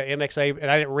saw that MXA,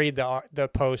 and I didn't read the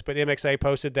post, but MXA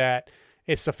posted that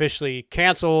it's officially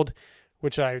canceled,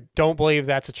 which I don't believe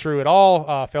that's true at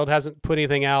all. Feld hasn't put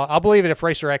anything out. I'll believe it if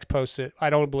Racer X posts it.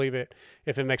 I don't believe it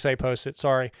if MXA posts it.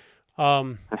 Sorry.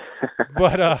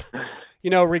 But,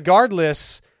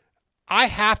 regardless, I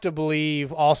have to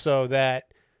believe also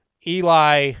that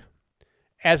Eli,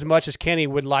 as much as Kenny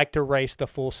would like to race the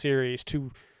full series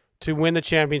to win the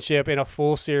championship in a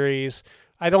full series,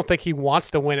 I don't think he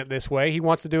wants to win it this way. He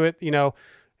wants to do it,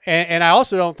 and I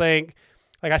also don't think,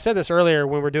 like I said this earlier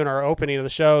when we're doing our opening of the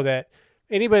show, that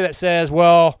anybody that says,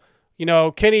 well,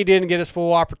 Kenny didn't get his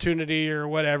full opportunity or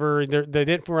whatever, they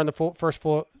didn't run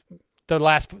the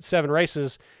last 7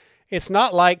 races. It's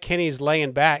not like Kenny's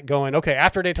laying back going, okay,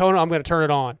 after Daytona, I'm going to turn it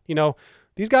on.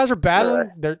 These guys are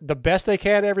battling. They're the best they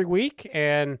can every week.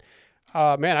 And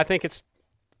man, I think if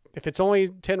it's only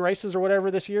 10 races or whatever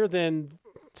this year, then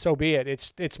so be it.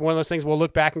 It's one of those things we'll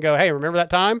look back and go, hey, remember that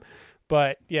time?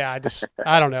 But yeah,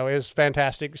 I don't know. It was a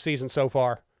fantastic season so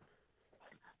far.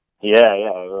 Yeah,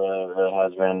 it really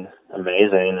has been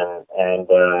amazing, and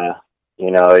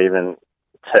even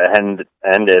to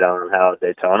end it on how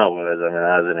Daytona was. I mean,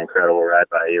 that was an incredible ride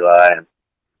by Eli, and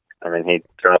I mean, he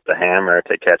dropped the hammer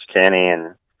to catch Kenny,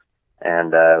 and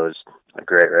it was a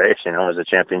great race. It was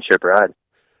a championship ride.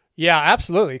 Yeah,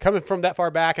 absolutely. Coming from that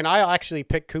far back, and I actually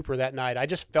picked Cooper that night. I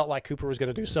just felt like Cooper was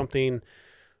going to do something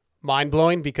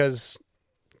mind-blowing because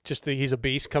he's a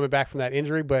beast coming back from that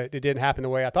injury, but it didn't happen the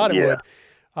way I thought it would.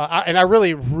 And I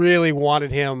really, really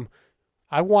wanted him.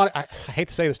 I hate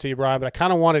to say this to you, Brian, but I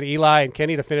kind of wanted Eli and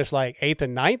Kenny to finish like 8th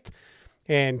and 9th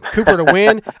and Cooper to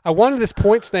win. I wanted this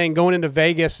points thing going into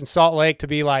Vegas and Salt Lake to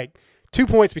be like 2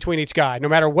 points between each guy, no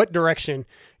matter what direction,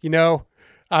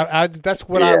 that's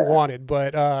what I wanted,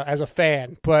 but as a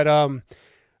fan. But all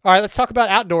right, let's talk about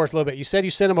outdoors a little bit. You said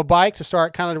you sent him a bike to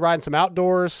start kind of riding some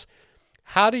outdoors.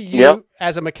 How do you,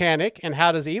 as a mechanic, and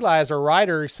how does Eli as a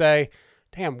rider say,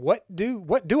 damn, what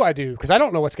do I do? Because I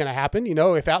don't know what's going to happen.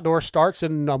 If outdoor starts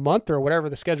in a month or whatever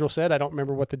the schedule said, I don't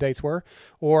remember what the dates were,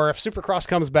 or if Supercross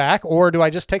comes back, or do I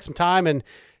just take some time and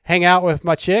hang out with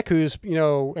my chick who's,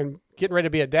 and getting ready to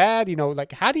be a dad?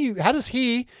 How does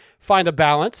he find a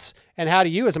balance, and how do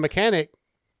you as a mechanic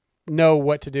know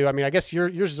what to do? I mean, I guess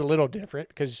yours is a little different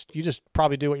because you just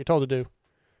probably do what you're told to do.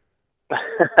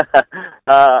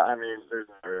 I mean, there's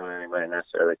not really anybody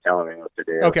necessarily telling me what to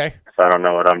do. Okay. If I don't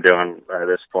know what I'm doing by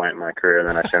this point in my career,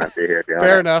 then I shouldn't be here doing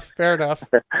Fair enough.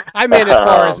 I mean,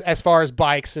 as far as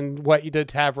bikes and what you did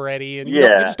to have ready, and you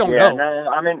just don't know. No,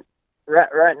 I mean,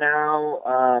 right now,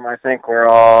 I think we're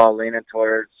all leaning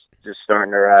towards just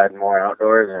starting to ride more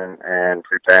outdoors and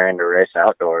preparing to race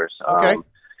outdoors. Okay.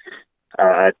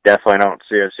 I definitely don't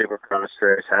see a Supercross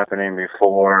race happening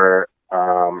before,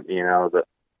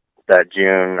 that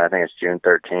June, I think it's June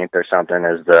 13th or something,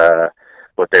 is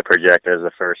what they project as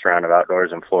the first round of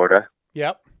outdoors in Florida.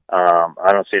 Yep.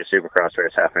 I don't see a Supercross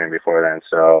race happening before then.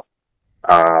 So,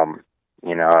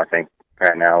 I think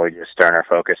right now we just turn our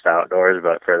focus to outdoors,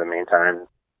 but for the meantime,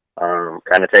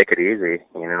 kind of take it easy,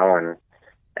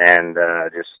 and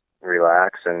just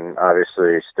relax, and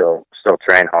obviously still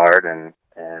train hard and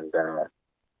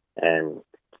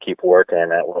keep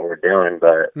working at what we're doing,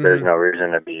 but there's no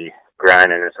reason to be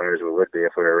grinding as hard as we would be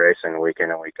if we were racing week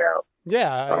in and week out.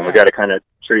 Yeah. We got to kind of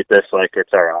treat this like it's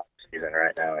our off season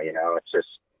right now. It's just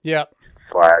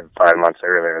 5 months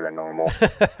earlier than normal,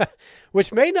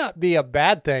 which may not be a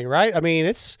bad thing, right? I mean,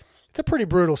 it's a pretty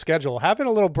brutal schedule. Having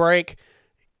a little break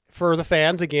for the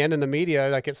fans again and the media,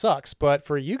 like, it sucks, but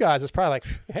for you guys, it's probably like,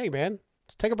 hey man,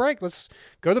 let's take a break. Let's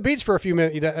go to the beach for a few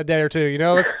minutes, a day or two.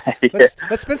 Let's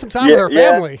spend some time with our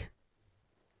family.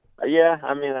 Yeah,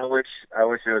 I mean, I wish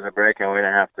it was a break and we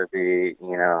didn't have to be,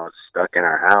 stuck in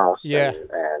our house. Yeah.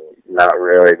 And not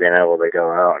really being able to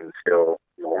go out and feel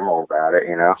normal about it.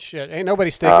 Shit, ain't nobody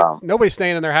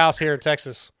staying in their house here in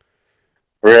Texas.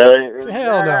 Really?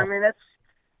 Hell no. I mean,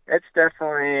 It's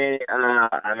definitely.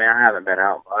 I mean, I haven't been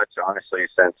out much honestly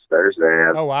since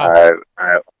Thursday. Oh wow!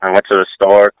 I went to the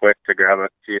store quick to grab a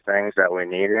few things that we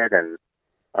needed, and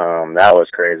that was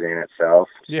crazy in itself.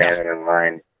 Yeah. Standing in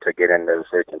line to get into the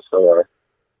freaking store.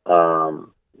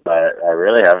 But I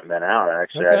really haven't been out.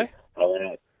 Actually, okay. I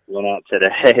went out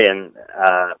today and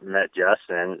met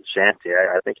Justin Shanty.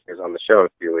 I think he was on the show a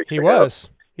few weeks ago. He was,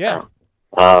 yeah.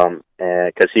 And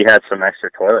because he had some extra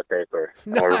toilet paper.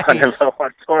 Nice. We're running low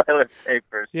on toilet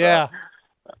paper. So, yeah.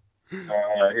 He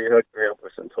hooked me up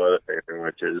with some toilet paper,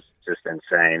 which is just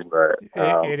insane. But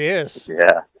it is.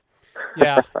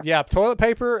 Yeah. Yeah. Toilet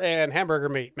paper and hamburger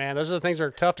meat, man. Those are the things that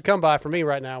are tough to come by for me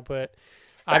right now. But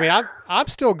I mean, I'm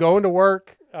still going to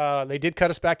work. They did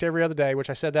cut us back to every other day, which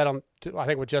I said that on, I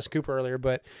think, with Justin Cooper earlier.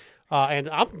 But and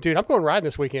I'm going riding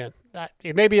this weekend.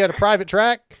 It may be at a private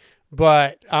track,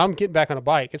 but I'm getting back on a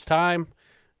bike. It's time,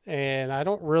 and I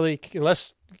don't really,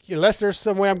 unless there's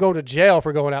some way I'm going to jail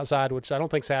for going outside, which I don't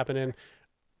think's happening.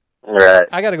 Right.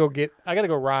 I gotta go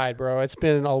ride, bro. It's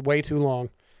been way too long.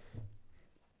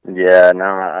 Yeah, no,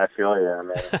 I feel you. I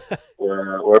mean,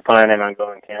 we're planning on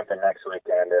going camping next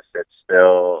weekend if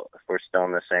we're still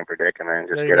in the same predicament.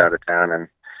 Just get out of town and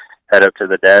head up to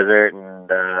the desert and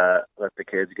let the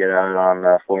kids get out on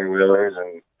 4-wheelers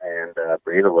and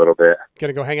breathe a little bit.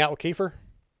 Gonna go hang out with Kiefer?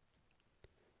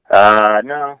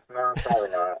 No, probably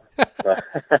not.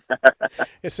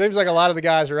 It seems like a lot of the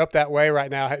guys are up that way right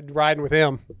now, riding with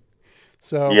him.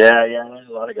 So yeah, there's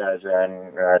a lot of guys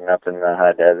riding up in the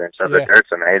high desert. So the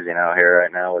dirt's amazing out here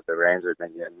right now with the rains we've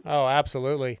been getting. Oh,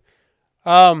 absolutely.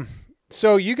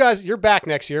 So you guys, you're back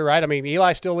next year, right? I mean,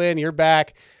 Eli's still in, you're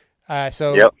back.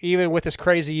 So even with this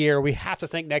crazy year, we have to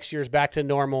think next year's back to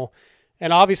normal.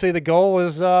 And obviously the goal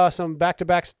is some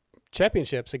back-to-back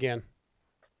championships again.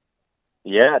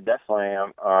 Yeah, definitely.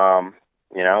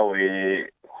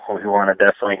 We want to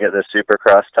definitely get the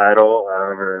Supercross title,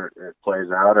 however it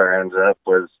plays out or ends up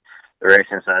with the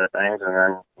racing side of things, and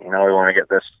then we want to get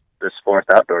this 4th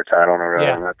outdoor title in a row.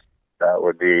 Yeah. And that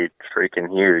would be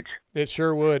freaking huge. It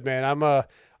sure would, man.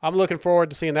 I'm looking forward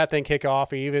to seeing that thing kick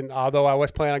off. Even although I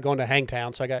was planning on going to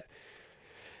Hangtown, so I got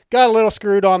a little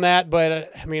screwed on that.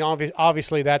 But I mean,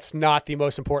 obviously that's not the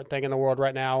most important thing in the world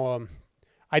right now.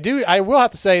 I will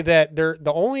have to say that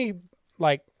the only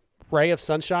ray of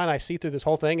sunshine I see through this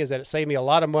whole thing is that it saved me a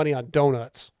lot of money on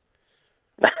donuts.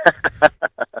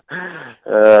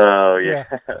 Oh yeah.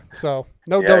 So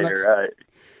no donuts. You're right.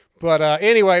 But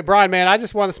anyway, Brian, man, I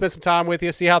just want to spend some time with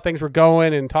you, see how things were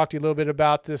going, and talk to you a little bit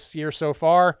about this year so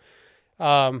far.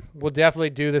 We'll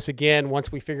definitely do this again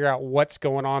once we figure out what's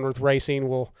going on with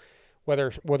racing.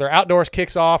 Whether outdoors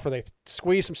kicks off or they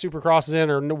squeeze some Supercrosses in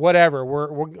or whatever.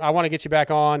 I want to get you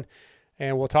back on,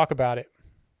 and we'll talk about it.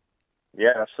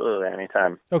 Yeah, absolutely.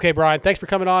 Anytime. Okay, Brian, thanks for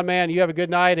coming on, man. You have a good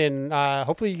night, and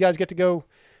hopefully you guys get to go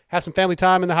have some family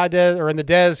time in the high des or in the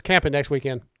des camping next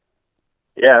weekend.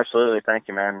 Yeah, absolutely. Thank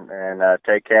you, man, and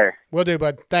take care. Will do,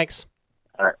 bud. Thanks.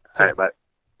 All right, bye.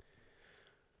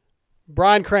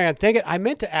 Brian Cran, dang it, I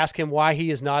meant to ask him why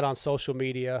he is not on social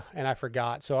media, and I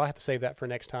forgot, so I'll have to save that for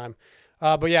next time.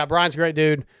 But yeah, Brian's a great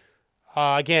dude.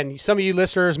 Again, some of you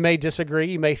listeners may disagree.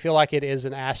 You may feel like it is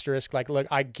an asterisk. Like, look,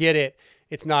 I get it.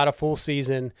 It's not a full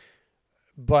season,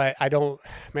 but I don't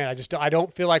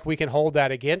feel like we can hold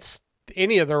that against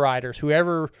any of the riders,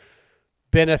 whoever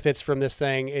benefits from this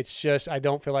thing. It's just, I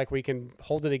don't feel like we can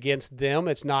hold it against them.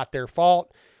 It's not their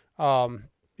fault.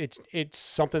 It's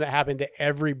something that happened to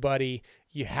everybody.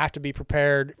 You have to be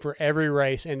prepared for every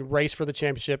race and race for the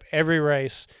championship every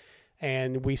race.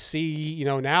 And we see,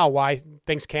 now why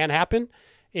things can happen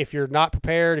if you're not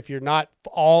prepared, if you're not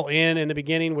all in the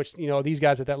beginning, which, these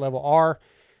guys at that level are.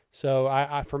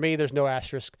 So for me, there's no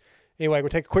asterisk. Anyway, we'll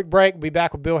take a quick break. We'll be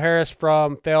back with Bill Harris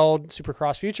from Feld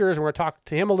Supercross Futures, and we're going to talk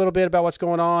to him a little bit about what's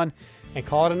going on and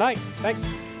call it a night. Thanks.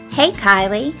 Hey,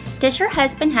 Kylie, does your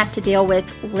husband have to deal with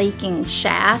leaking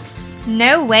shafts?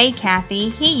 No way, Kathy.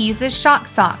 He uses Shock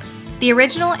Socks, the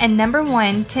original and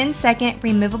 #1 10-second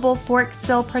removable fork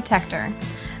seal protector.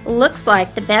 Looks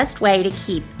like the best way to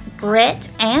keep grit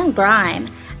and grime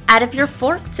out of your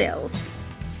fork seals.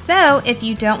 So, if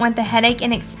you don't want the headache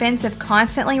and expense of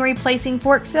constantly replacing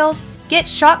fork seals, get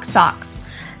Shock Socks.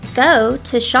 Go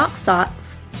to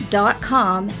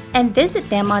shocksocks.com and visit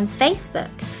them on Facebook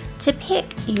to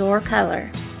pick your color.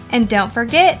 And don't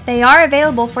forget, they are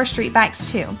available for street bikes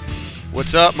too.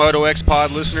 What's up, Moto X Pod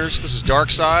listeners? This is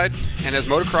Darkside, and as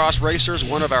motocross racers,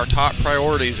 one of our top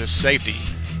priorities is safety.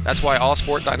 That's why All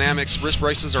Sport Dynamics wrist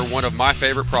braces are one of my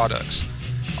favorite products.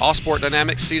 All Sport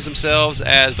Dynamics sees themselves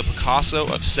as the Picasso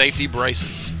of safety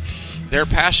braces. Their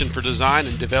passion for design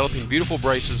and developing beautiful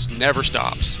braces never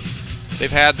stops. They've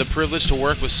had the privilege to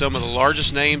work with some of the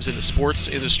largest names in the sports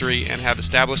industry and have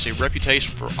established a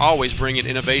reputation for always bringing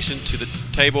innovation to the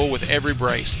table with every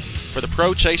brace. For the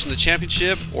pro chasing the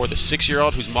championship or the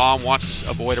 6-year-old whose mom wants to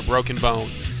avoid a broken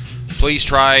bone, please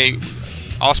try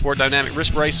All Sport Dynamic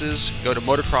Wrist Braces. Go to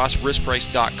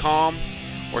motocrosswristbrace.com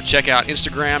or check out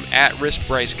Instagram at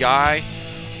wristbraceguy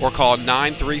or call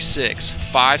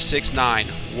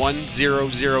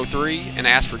 936-569-1003 and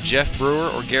ask for Jeff Brewer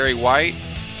or Gary White.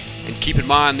 And keep in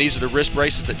mind, these are the wrist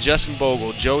braces that Justin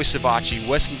Bogle, Joey Savacci,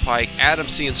 Weston Pike, Adam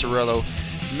Cianciarulo,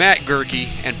 Matt Gerke,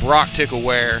 and Brock Tickle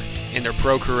wear in their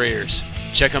pro careers.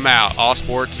 Check them out, All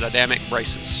Sports Dynamic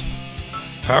Braces.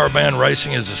 Powerband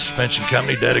Racing is a suspension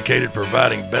company dedicated to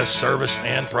providing best service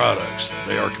and products.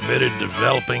 They are committed to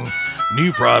developing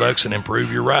new products and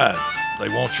improve your ride. They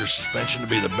want your suspension to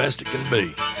be the best it can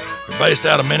be. They're based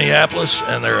out of Minneapolis,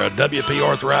 and they're a WP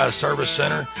authorized service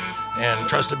center and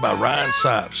trusted by Ryan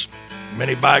Sipes.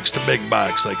 Mini bikes to big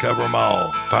bikes, they cover them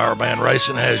all. Powerband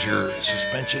Racing has your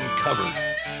suspension covered.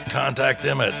 Contact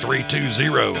them at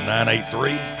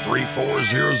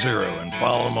 320-983-3400 and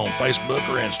follow them on Facebook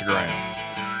or Instagram.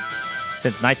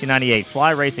 Since 1998,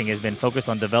 Fly Racing has been focused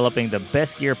on developing the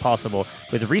best gear possible.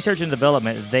 With research and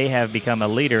development, they have become a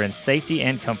leader in safety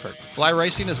and comfort. Fly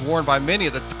Racing is worn by many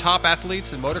of the top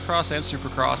athletes in motocross and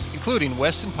supercross, including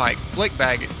Weston Pike, Blake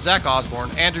Baggett, Zach Osborne,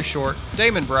 Andrew Short,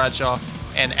 Damon Bradshaw,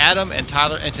 and Adam and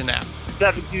Tyler Entenap.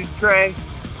 7 Juice Trey,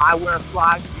 I wear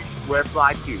Fly, you should wear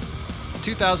Fly too. The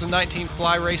 2019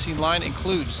 Fly Racing line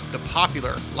includes the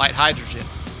popular Light Hydrogen,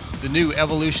 the new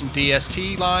Evolution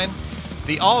DST line,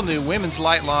 the all-new Women's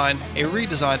Light line, a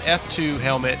redesigned F2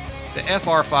 helmet, the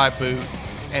FR5 boot,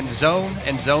 and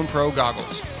Zone Pro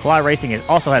goggles. Fly Racing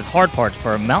also has hard parts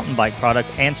for mountain bike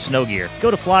products and snow gear.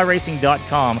 Go to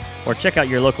flyracing.com or check out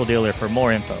your local dealer for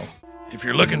more info. If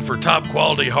you're looking for top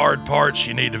quality hard parts,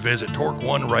 you need to visit Torque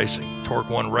One Racing. Torque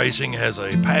One Racing has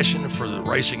a passion for the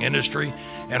racing industry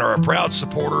and are a proud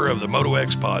supporter of the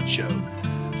MotoX Pod Show.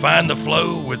 Find the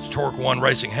flow with Torque One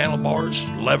Racing handlebars,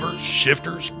 levers,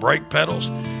 shifters, brake pedals,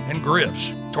 and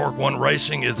grips. Torque One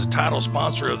Racing is the title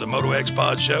sponsor of the MotoX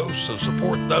Pod Show, so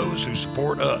support those who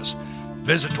support us.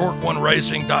 Visit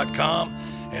TorqueOneRacing.com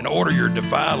and order your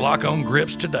Defy lock-on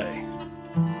grips today.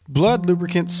 Blood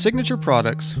Lubricants signature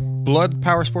products, Blood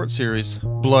Power Sport Series,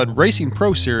 Blood Racing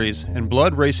Pro Series, and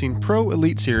Blood Racing Pro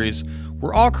Elite Series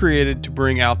were all created to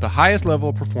bring out the highest level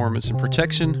of performance and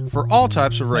protection for all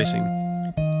types of racing.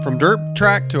 From dirt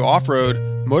track to off-road,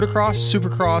 motocross,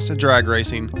 supercross, and drag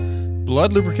racing,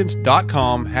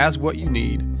 BloodLubricants.com has what you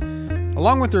need.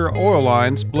 Along with their oil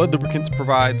lines, Blood Lubricants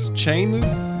provides chain lube,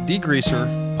 degreaser,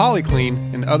 polyclean,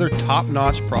 and other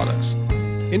top-notch products.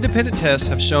 Independent tests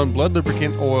have shown Blood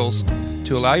Lubricant oils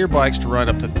to allow your bikes to run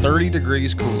up to 30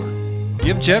 degrees cooler.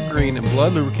 Give Jeff Green and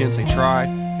Blood Lubricants a try,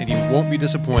 and you won't be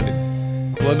disappointed.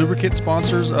 Blood Lubricant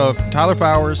sponsors of Tyler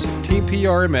Powers, Team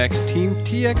PRMX, Team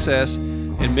TXS,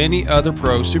 and many other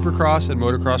pro supercross and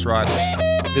motocross riders.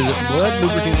 Visit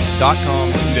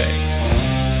bloodlubricants.com today.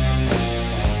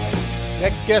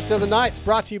 Next guest of the night is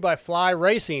brought to you by Fly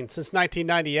Racing. Since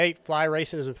 1998, Fly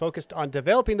Racing has been focused on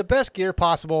developing the best gear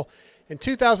possible. In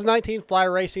 2019, Fly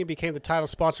Racing became the title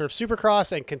sponsor of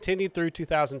Supercross and continued through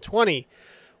 2020.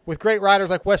 With great riders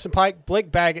like Weston Pike,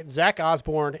 Blake Baggett, Zach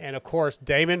Osborne, and of course,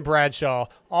 Damon Bradshaw,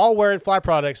 all wearing Fly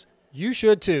products, you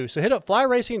should too. So hit up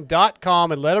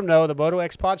flyracing.com and let them know the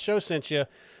MotoX Pod Show sent you.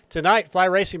 Tonight, Fly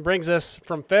Racing brings us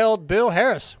from Feld, Bill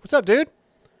Harris. What's up, dude?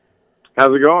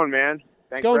 How's it going, man?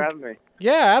 Thanks for having me.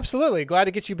 Yeah, absolutely. Glad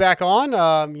to get you back on.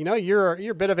 You're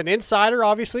a bit of an insider,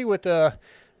 obviously, with the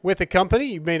company.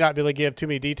 You may not be able to give too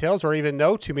many details or even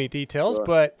know too many details, Sure.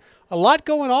 But a lot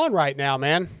going on right now,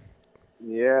 man.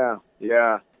 Yeah.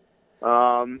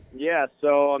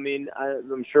 So, I mean,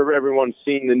 I'm sure everyone's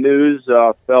seen the news.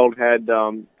 Feld had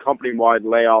company-wide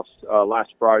layoffs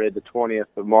last Friday, the 20th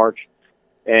of March,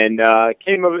 and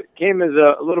came as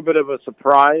a little bit of a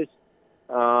surprise.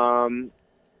 But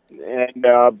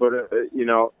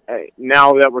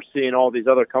now that we're seeing all these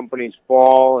other companies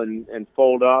fall and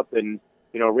fold up, and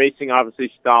racing obviously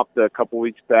stopped a couple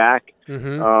weeks back.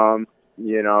 Mm-hmm.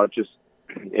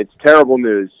 It's terrible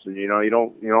news. You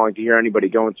don't like to hear anybody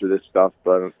going through this stuff,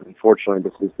 but unfortunately,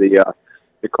 this is the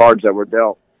cards that were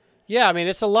dealt. Yeah, I mean,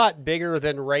 it's a lot bigger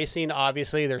than racing.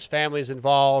 Obviously, there's families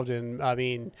involved, and I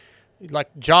mean,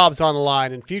 like jobs on the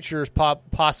line and futures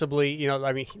possibly.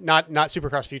 Not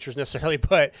Supercross futures necessarily,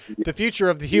 but the future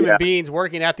of the human beings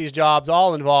working at these jobs,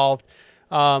 all involved.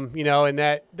 And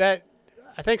that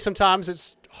I think sometimes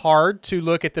it's hard to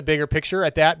look at the bigger picture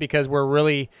at that because we're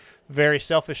really very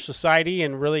selfish society,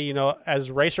 and really,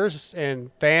 as racers and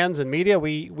fans and media,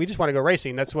 we just want to go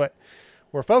racing. That's what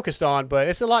we're focused on, but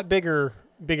it's a lot bigger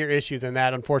issue than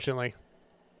that, unfortunately.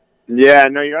 Yeah,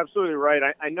 no, you're absolutely right.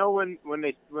 I know when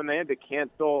they had to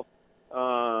cancel,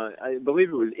 I believe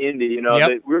it was Indy. You know,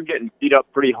 we were getting beat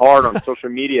up pretty hard on social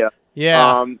media.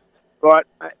 Yeah. But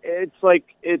it's like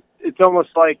it's almost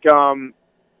like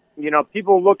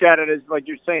people look at it as, like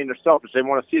you're saying, they're selfish. They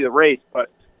want to see the race, but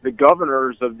the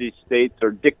governors of these states are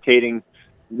dictating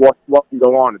what can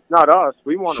go on. It's not us.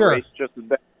 We want to race just as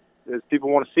bad as people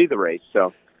want to see the race.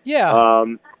 So yeah.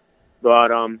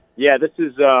 This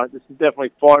is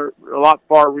definitely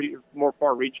more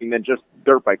far-reaching than just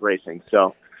dirt bike racing.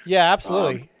 So yeah,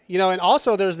 absolutely. And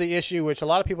also there's the issue which a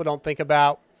lot of people don't think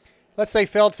about. Let's say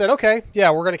Feld said, okay,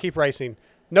 yeah, we're going to keep racing.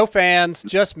 No fans,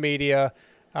 just media,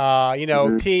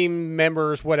 team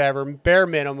members, whatever, bare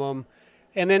minimum.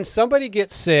 And then somebody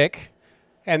gets sick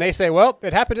and they say, well,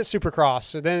 it happened at Supercross.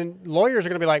 So then lawyers are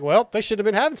going to be like, well, they should have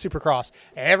been having Supercross.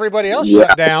 Everybody else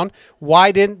shut down.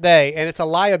 Why didn't they? And it's a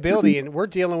liability. And we're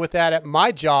dealing with that at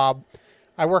my job.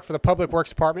 I work for the Public Works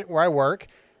Department where I work.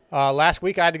 Last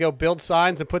week I had to go build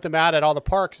signs and put them out at all the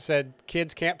parks that said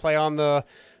kids can't play on the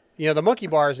monkey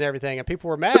bars and everything, and people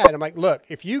were mad. I'm like, look,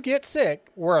 if you get sick,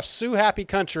 we're a sue-happy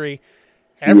country.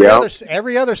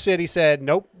 Every other city said,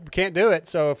 nope, can't do it.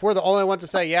 So if we're the only ones to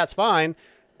say, yeah, it's fine,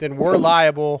 then we're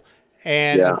liable.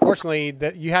 And unfortunately,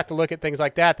 you have to look at things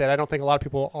like that I don't think a lot of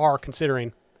people are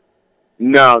considering.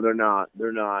 No, they're not.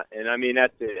 They're not. And I mean,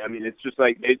 that's it. I mean, it's just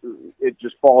like it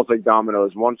just falls like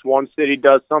dominoes. Once one city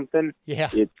does something,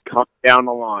 it's come down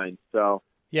the line. So.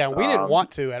 Yeah, we didn't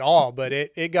want to at all, but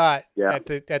it got at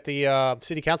the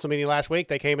city council meeting last week.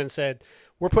 They came and said,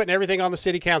 we're putting everything on the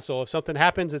city council. If something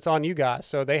happens, it's on you guys.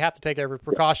 So they have to take every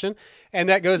precaution. And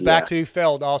that goes back to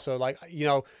Feld also. Like,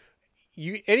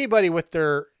 anybody with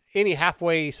any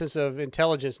halfway sense of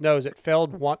intelligence knows that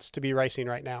Feld wants to be racing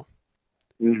right now.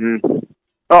 Mm-hmm.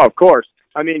 Oh, of course.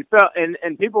 I mean,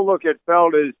 and people look at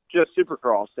Feld as just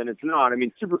Supercross, and it's not. I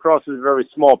mean, Supercross is a very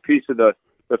small piece of the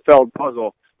Feld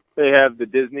puzzle. They have the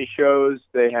Disney shows.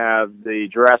 They have the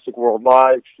Jurassic World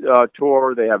Live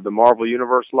tour. They have the Marvel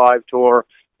Universe Live tour.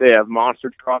 They have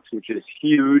Monster Trucks, which is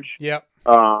huge. Yep.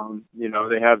 They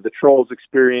have the Trolls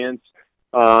Experience,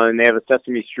 and they have a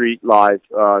Sesame Street Live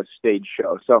stage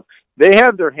show. So they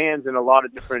have their hands in a lot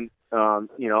of different,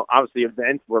 obviously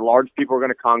events where large people are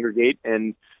going to congregate.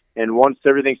 And once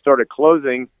everything started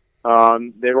closing,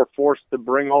 they were forced to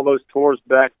bring all those tours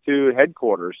back to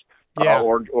headquarters,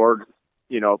 or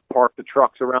park the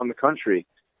trucks around the country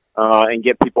and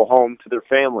get people home to their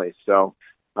families. So,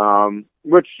 and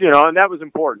that was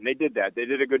important. They did that. They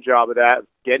did a good job of that,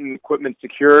 getting equipment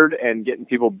secured and getting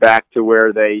people back to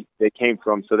where they came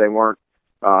from, so they weren't,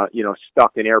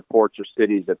 stuck in airports or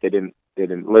cities that they didn't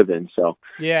live in. So,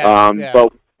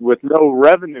 but with no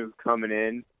revenue coming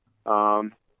in, I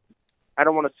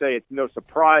don't want to say it's no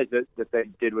surprise that they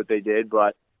did what they did,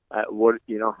 but how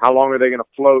long are they going to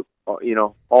float?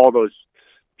 All those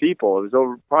people. It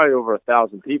was probably over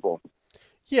 1,000 people.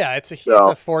 Yeah, it's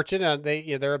a fortune.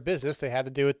 They're a business. They had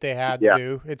to do what they had to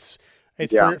do. It's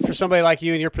for somebody like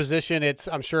you in your position.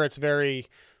 I'm sure it's very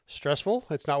stressful.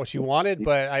 It's not what you wanted,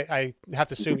 but I have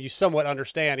to assume you somewhat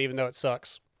understand, even though it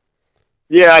sucks.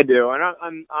 Yeah, I do,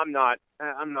 and I'm not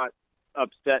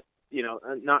upset.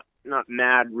 Not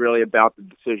mad really about the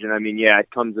decision. I mean, it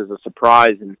comes as a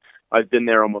surprise, and I've been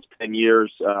there almost 10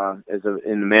 years in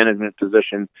the management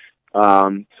position.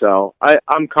 So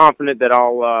I'm confident that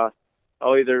I'll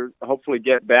either hopefully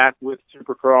get back with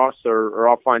Supercross or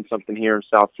I'll find something here in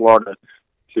South Florida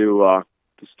to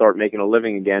start making a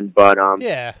living again. But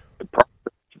the problem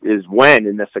is when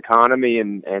in this economy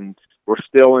and we're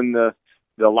still in the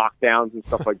lockdowns and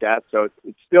stuff like that. So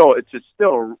it's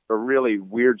still a really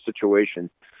weird situation.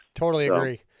 Totally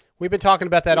agree. We've been talking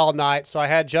about that all night. So I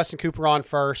had Justin Cooper on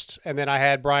first, and then I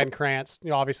had Brian Krantz,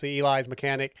 obviously Eli's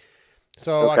mechanic.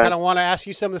 So I kind of want to ask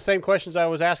you some of the same questions I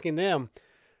was asking them.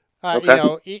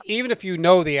 Even if you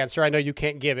know the answer, I know you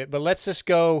can't give it, but let's just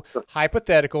go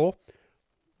hypothetical.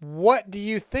 What do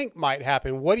you think might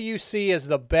happen? What do you see as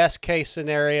the best case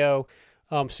scenario?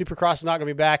 Supercross is not going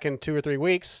to be back in 2 or 3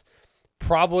 weeks.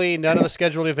 Probably none of the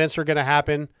scheduled events are going to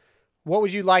happen. What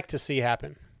would you like to see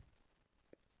happen?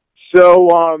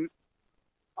 So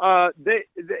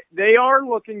they are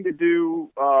looking to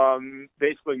do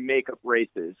basically makeup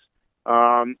races.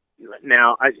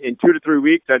 Now, in 2 to 3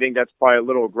 weeks, I think that's probably a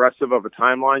little aggressive of a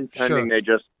timeline, pending they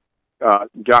just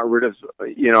got rid of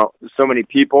so many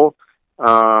people.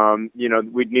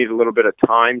 We'd need a little bit of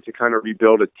time to kind of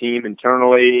rebuild a team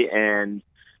internally and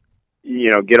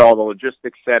get all the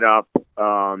logistics set up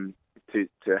to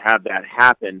have that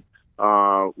happen.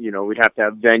 We'd have to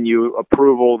have venue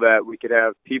approval that we could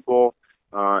have people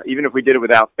even if we did it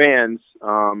without fans,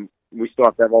 we still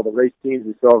have to have all the race teams.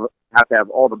 We still have to have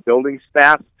all the building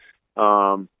staff.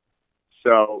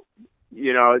 So,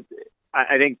 you know,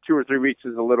 I think 2 or 3 weeks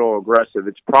is a little aggressive.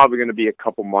 It's probably going to be a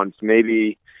couple months,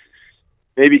 maybe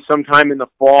sometime in the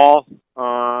fall,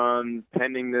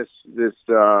 pending this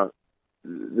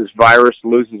virus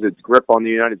loses its grip on the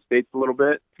United States a little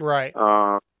bit. Right.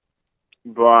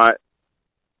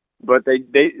 But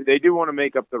they do want to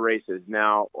make up the races.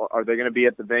 Now, are they going to be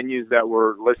at the venues that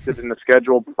were listed in the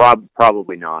schedule?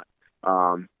 Probably not.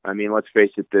 I mean, let's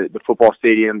face it, the football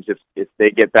stadiums, if they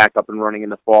get back up and running in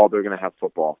the fall, they're going to have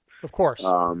football. Of course.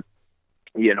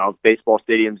 You know, if baseball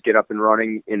stadiums get up and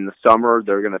running in the summer,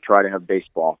 they're going to try to have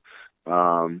baseball.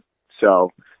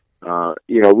 So,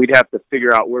 you know, we'd have to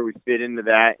figure out where we fit into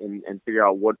that and figure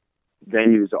out what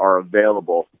venues are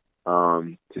available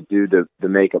to do the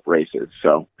makeup races.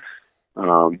 So,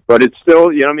 but it's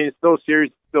still, you know, I mean, it's still a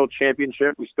series, still a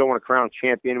championship. We still want to crown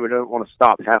champion. We don't want to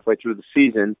stop halfway through the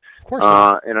season. Of course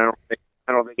not. And I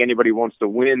don't think anybody wants to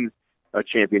win a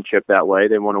championship that way.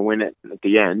 They want to win it at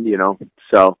the end, you know.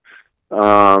 So,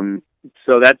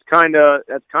 so that's kind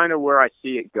of where I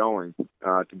see it going.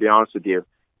 To be honest with you,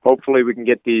 hopefully we can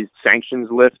get these sanctions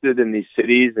lifted in these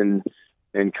cities and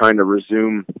kind of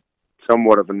resume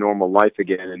somewhat of a normal life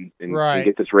again and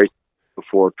get this race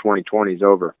before 2020 is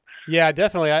over. Yeah,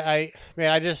 definitely.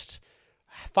 I just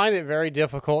find it very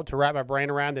difficult to wrap my brain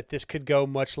around that this could go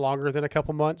much longer than a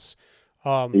couple months.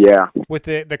 With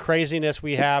the craziness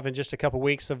we have in just a couple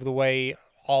weeks of the way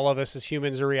all of us as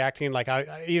humans are reacting. Like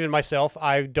even myself,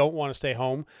 I don't want to stay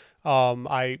home.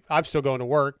 I'm still going to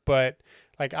work, but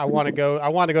like I want to go to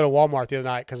Walmart the other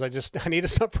night because I needed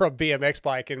something for a BMX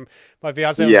bike, and my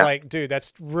fiance was like, "Dude,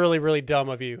 that's really, really dumb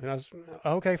of you." And I was,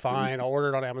 "Okay, fine, I'll order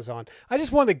it on Amazon." I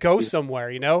just wanted to go somewhere,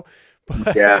 you know.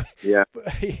 But, you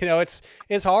know,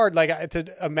 it's hard like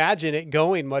to imagine it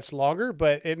going much longer,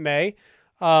 but it may,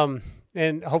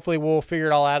 and hopefully we'll figure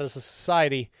it all out as a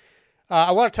society.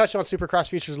 I want to touch on Supercross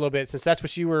Futures a little bit since that's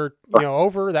what you were, you know,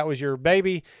 over. That was your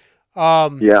baby.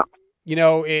 You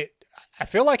know, I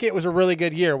feel like it was a really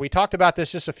good year. We talked about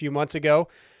this just a few months ago,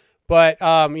 but,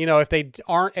 you know, if they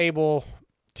aren't able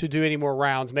to do any more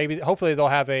rounds, hopefully they'll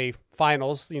have a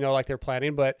finals, you know, like they're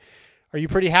planning. But are you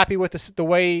pretty happy with the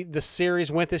way the series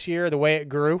went this year, the way it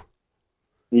grew?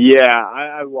 Yeah,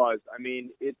 I was. I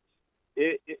mean,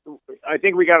 I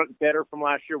think we got better from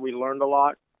last year. We learned a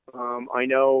lot. I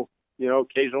know, you know,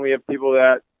 occasionally we have people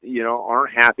that, you know,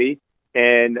 aren't happy.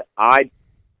 And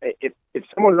if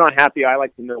someone's not happy, I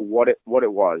like to know what it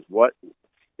was. What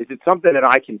is it? Something that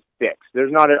I can fix?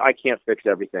 I can't fix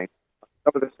everything.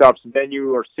 Some of the stuff's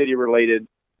venue or city related,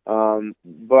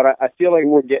 but I feel like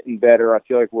we're getting better. I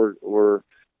feel like we're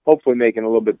hopefully making a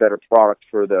little bit better product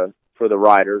for the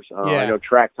riders. I know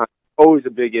track time is always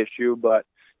a big issue, but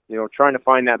you know, trying to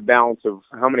find that balance of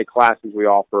how many classes we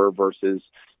offer versus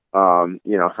you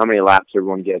know, how many laps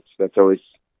everyone gets. That's always,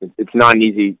 it's not an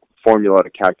easy formula to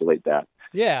calculate that.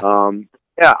 Yeah.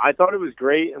 I thought it was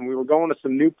great, and we were going to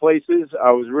some new places.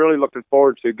 I was really looking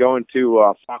forward to going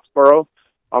to Foxborough.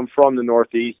 I'm from the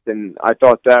Northeast, and I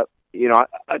thought that, you know,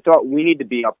 I thought we need to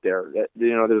be up there.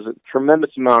 You know, there's a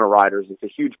tremendous amount of riders. It's a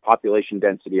huge population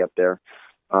density up there.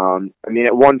 I mean,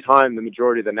 at one time, the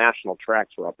majority of the national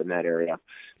tracks were up in that area.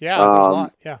 Yeah, there's a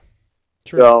lot. Yeah,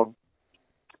 true.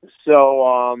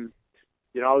 So,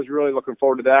 you know, I was really looking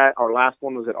forward to that. Our last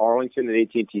one was at Arlington at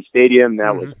AT&T Stadium.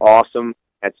 That was awesome.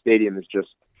 That stadium is just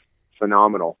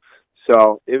phenomenal.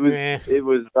 So it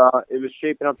was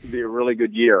shaping up to be a really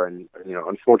good year, and you know,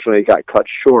 unfortunately, it got cut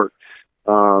short.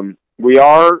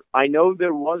 I know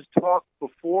there was talk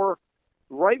before,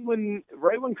 right when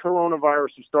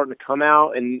coronavirus was starting to come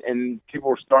out, and people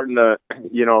were starting to,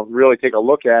 you know, really take a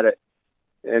look at it.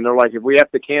 And they're like, if we have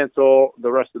to cancel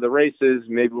the rest of the races,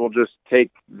 maybe we'll just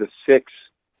take the 6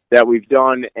 that we've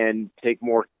done and take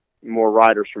more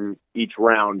riders from each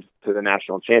round to the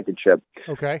national championship.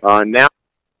 Okay.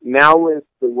 Now with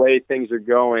the way things are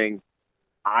going,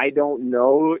 I don't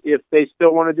know if they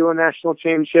still want to do a national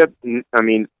championship. I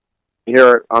mean,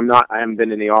 I haven't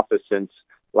been in the office since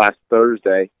last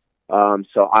Thursday,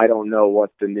 so I don't know what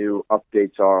the new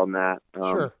updates are on that.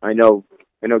 Sure. I know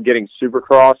getting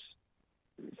Supercross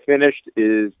finished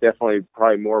is definitely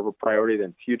probably more of a priority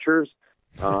than futures.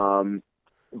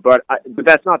 But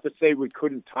that's not to say we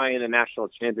couldn't tie in a national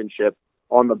championship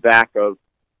on the back of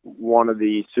one of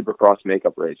the Supercross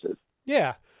makeup races.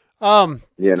 Yeah.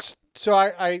 So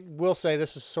I will say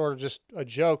this is sort of just a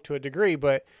joke to a degree,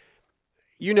 but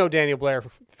you know Daniel Blair.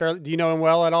 Do you know him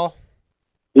well at all?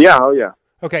 Yeah. Oh, yeah.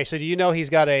 Okay. So do you know he's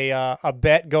got a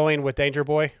bet going with Danger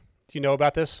Boy? Do you know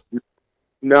about this?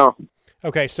 No.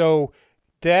 Okay, so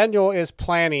Daniel is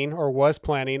planning or was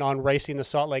planning on racing the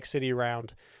Salt Lake City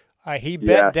round. He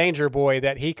bet Danger Boy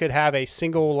that he could have a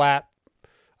faster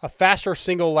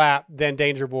single lap than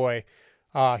Danger Boy.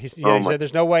 He said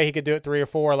there's no way he could do it 3 or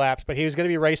 4 laps, but he was going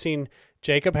to be racing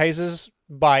Jacob Hayes'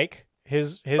 bike,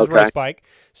 his race bike.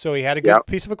 So he had a good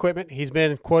piece of equipment. He's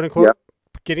been quote unquote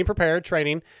getting prepared,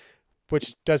 training,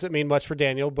 which doesn't mean much for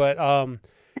Daniel, but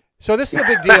so this is a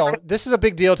big deal. This is a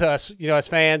big deal to us, as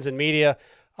fans and media.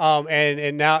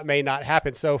 And now it may not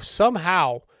happen. So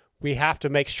somehow we have to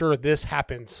make sure this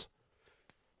happens.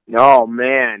 Oh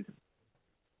man,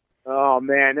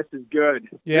 this is good.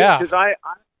 Yeah. Because I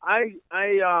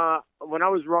when I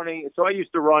was running, so I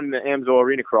used to run the Amsoil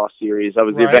Arena Cross Series. I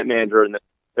was the event manager and then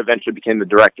eventually became the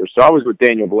director. So I was with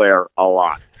Daniel Blair a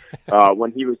lot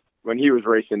when he was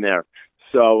racing there.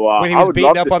 So when he was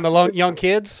beating up on the young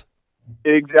kids.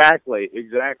 Exactly.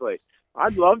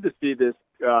 I'd love to see this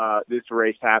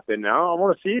race happen. Now I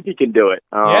want to see if he can do it.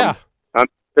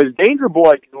 Because Danger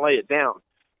Boy can lay it down,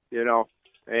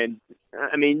 And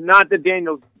I mean, not that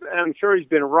Daniel. I'm sure he's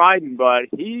been riding, but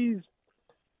he's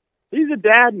a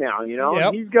dad now.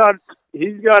 Yep. He's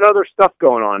got other stuff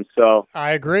going on. So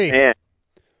I agree.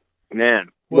 Man.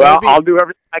 Well, I'll do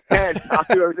everything I can. To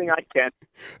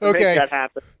make that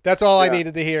happen. That's all I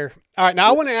needed to hear. All right, now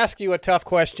I want to ask you a tough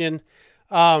question.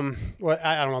 Well,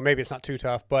 I don't know. Maybe it's not too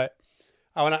tough, but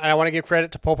I want to give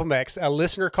credit to Pulpamex. A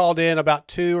listener called in about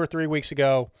 2 or 3 weeks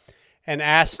ago and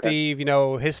asked Steve,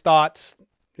 his thoughts.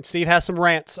 And Steve has some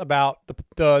rants about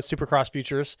the Supercross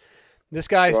futures. This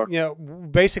guy,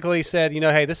 basically said,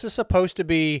 hey, this is supposed to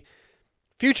be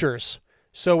futures.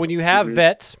 So when you have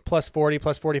vets plus 40,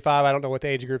 plus 45, I don't know what the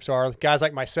age groups are, guys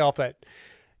like myself that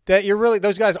you're really,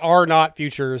 those guys are not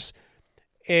futures.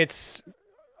 It's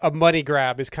a money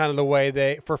grab is kind of the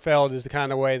way for Feld is the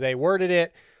kind of way they worded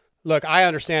it. Look, I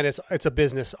understand it's a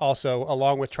business also,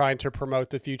 along with trying to promote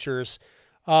the futures.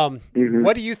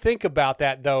 What do you think about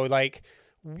that though? Like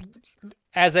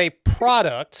as a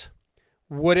product,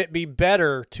 would it be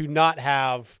better to not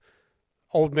have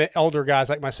older guys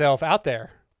like myself out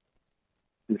there?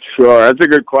 Sure, that's a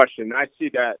good question. I see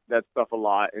that stuff a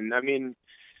lot, and I mean,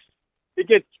 it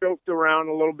gets joked around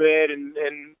a little bit, and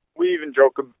we even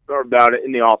joke about it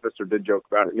in the office, or did joke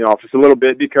about it in the office a little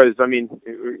bit, because I mean,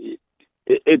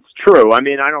 it's true. I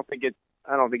mean, I don't think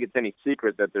it's any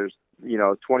secret that there's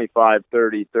 25,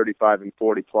 30, 35, and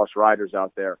 40 plus riders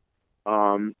out there.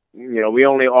 We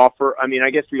only offer. I mean, I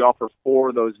guess we offer 4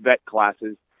 of those vet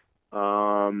classes.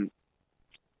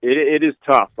 It is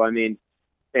tough. I mean.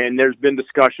 And there's been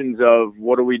discussions of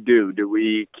what do we do? Do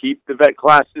we keep the vet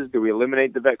classes? Do we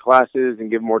eliminate the vet classes and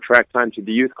give more track time to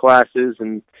the youth classes?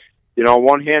 And, on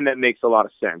one hand, that makes a lot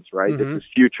of sense, right? This is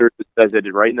futures. It says it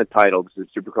right in the title. This is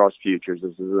Supercross Futures.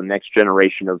 This is the next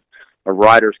generation of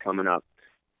riders coming up.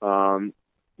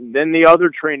 Then the other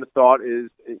train of thought is,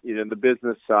 the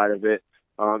business side of it.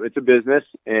 It's a business,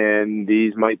 and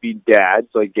these might be dads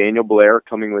like Daniel Blair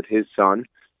coming with his son,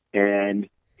 and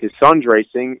his son's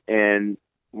racing, and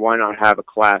why not have a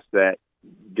class that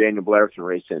Daniel Blair can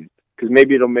race in? Because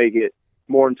maybe it'll make it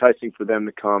more enticing for them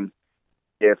to come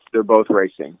if they're both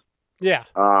racing. Yeah.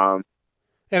 And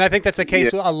I think that's a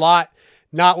case a lot,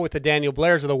 not with the Daniel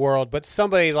Blairs of the world, but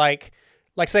somebody like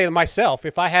say myself.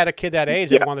 If I had a kid that age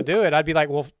that wanted to do it, I'd be like,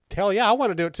 well, hell yeah, I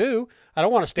want to do it too. I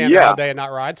don't want to stand there all day and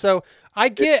not ride. So I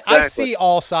see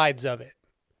all sides of it.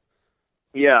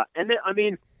 Yeah. And then, I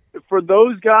mean, for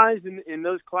those guys in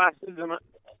those classes,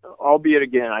 albeit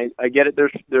again, I get it.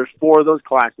 There's 4 of those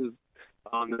classes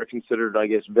that are considered, I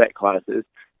guess, vet classes.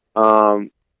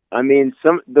 I mean,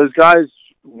 those guys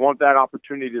want that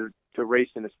opportunity to race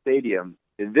in a stadium.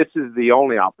 And this is the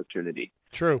only opportunity.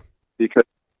 True. Because,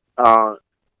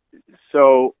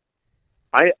 so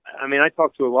I mean, I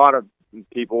talk to a lot of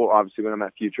people, obviously, when I'm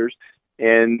at Futures,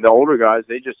 and the older guys,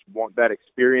 they just want that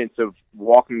experience of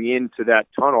walking into that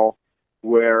tunnel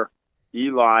where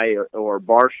Eli or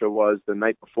Barsha was the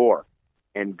night before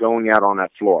and going out on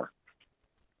that floor.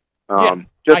 I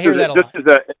hear that a lot.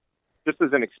 Just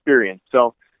as an experience.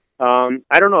 So,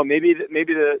 I don't know, maybe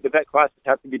the vet classes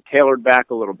have to be tailored back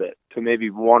a little bit to maybe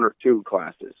 1 or 2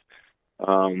 classes.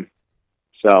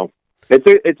 So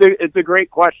it's a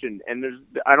great question, and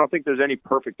I don't think there's any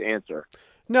perfect answer.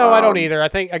 No, I don't either. I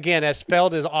think, again, as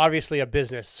Feld is obviously a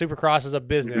business. Supercross is a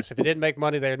business. If it didn't make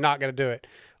money, they're not going to do it.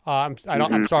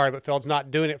 I'm sorry, but Feld's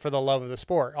not doing it for the love of the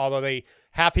sport. Although they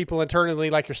have people internally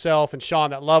like yourself and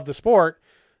Sean that love the sport,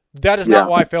 that is not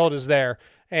why Feld is there.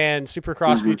 And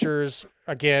Supercross Futures,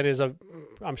 again,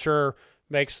 I'm sure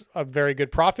makes a very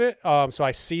good profit. So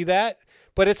I see that.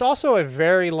 But it's also a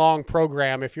very long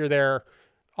program if you're there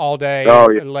all day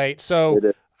and late.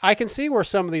 So I can see where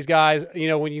some of these guys, you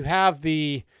know, when you have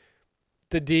the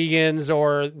Deegans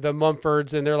or the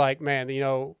Mumfords, and they're like, man, you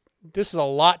know, this is a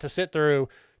lot to sit through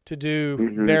to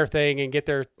do their thing and get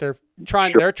they're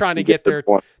trying to get their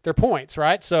points,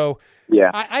 right? So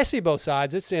I see both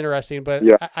sides. It's interesting, but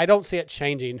I don't see it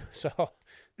changing. So,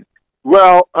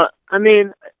 well, I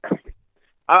mean,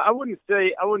 I wouldn't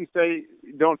say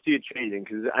don't see it changing,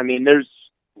 because I mean there's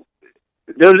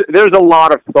a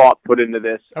lot of thought put into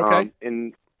this,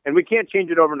 and we can't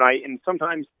change it overnight. And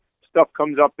sometimes stuff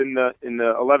comes up in the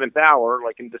 11th hour,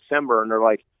 like in December, and they're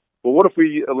like, well, what if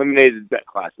we eliminated vet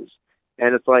classes?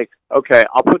 And it's like, okay,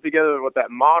 I'll put together what that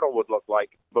model would look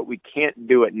like, but we can't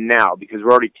do it now because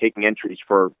we're already taking entries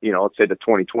for, you know, let's say the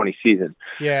 2020 season.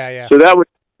 Yeah. So that would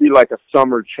be like a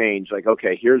summer change. Like,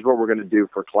 okay, here's what we're going to do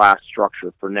for class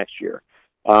structure for next year.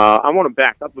 I want to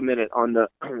back up a minute on the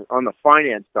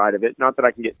finance side of it. Not that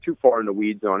I can get too far in the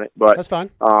weeds on it, but that's fine.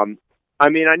 I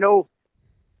mean, I know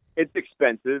it's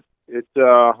expensive. It's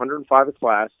 $105 a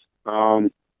class.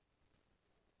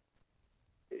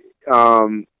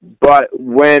 But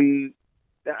when,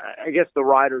 I guess the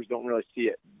riders don't really see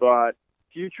it, but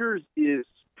futures is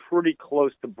pretty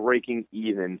close to breaking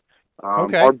even.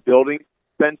 Our building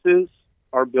expenses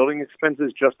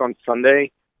just on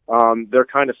Sunday, they're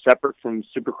kind of separate from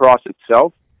Supercross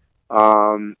itself.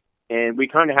 And we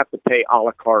kind of have to pay a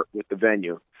la carte with the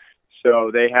venue.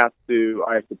 So I have to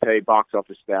pay box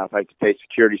office staff, I have to pay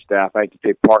security staff, I have to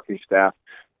pay parking staff.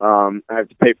 I have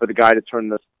to pay for the guy to turn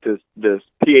the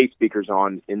PA speakers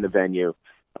on in the venue,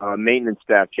 maintenance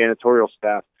staff, janitorial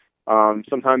staff.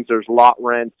 Sometimes there's lot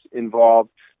rents involved.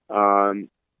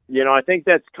 You know, I think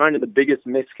that's kind of the biggest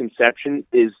misconception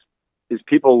is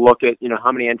people look at, you know,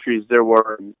 how many entries there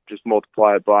were and just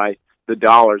multiply it by the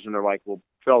dollars, and they're like, well,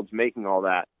 Feld's making all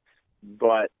that.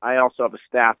 But I also have a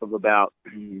staff of about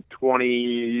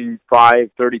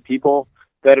 25, 30 people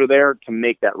that are there to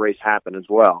make that race happen as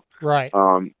well. Right.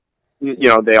 You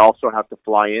know, they also have to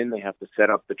fly in. They have to set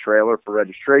up the trailer for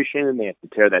registration. They have to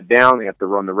tear that down. They have to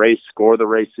run the race, score the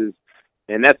races.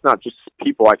 And that's not just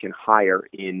people I can hire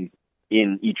in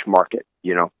each market,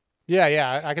 you know?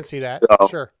 Yeah, I can see that. So,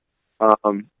 sure.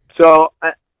 So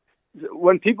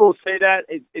when people say that,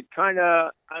 it kind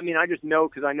of, I mean, I just know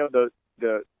because I know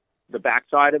the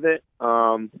backside of it.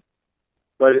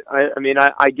 But I mean,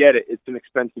 I get it. It's an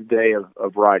expensive day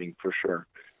of riding for sure.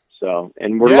 So,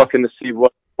 and we're looking to see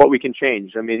what we can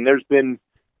change. I mean, there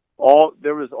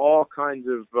was all kinds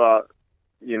of,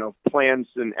 you know, plans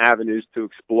and avenues to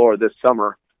explore this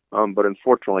summer. But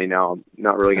unfortunately now I'm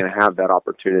not really going to have that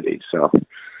opportunity. So,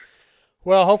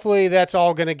 well, hopefully that's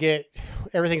all going to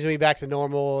everything's going to be back to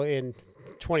normal in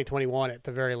 2021 at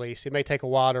the very least. It may take a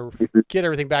while to get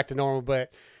everything back to normal,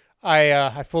 but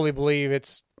I fully believe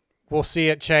we'll see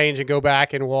it change and go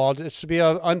back, and we'll just be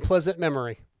an unpleasant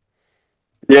memory.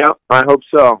 Yeah, I hope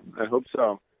so.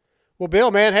 Well,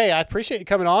 Bill, man, hey, I appreciate you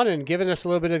coming on and giving us a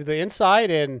little bit of the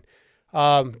insight, and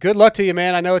good luck to you,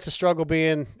 man. I know it's a struggle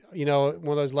being, you know,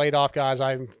 one of those laid off guys.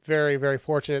 I'm very, very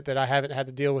fortunate that I haven't had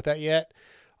to deal with that yet.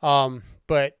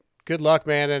 But good luck,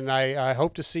 man, and I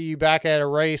hope to see you back at a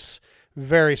race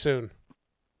very soon.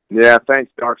 Yeah,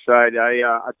 thanks, Darkside.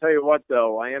 I tell you what,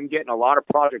 though, I am getting a lot of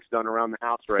projects done around the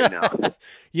house right now.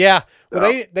 Yeah,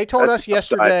 well, they told us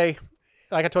yesterday.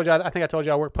 Like I told you, I think I told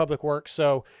you I work public works,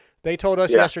 so they told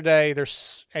us yesterday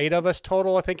there's 8 of us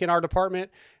total, I think, in our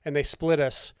department, and they split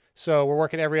us. So we're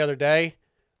working every other day.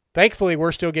 Thankfully,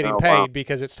 we're still getting paid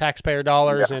because it's taxpayer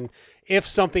dollars, and if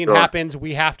something happens,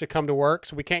 we have to come to work.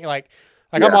 So we can't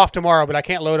I'm off tomorrow, but I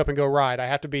can't load up and go ride. I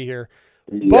have to be here.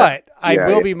 But I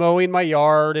will be mowing my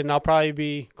yard, and I'll probably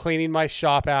be cleaning my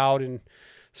shop out, and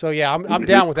so I'm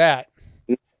down with that.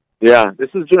 Yeah, this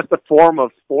is just a form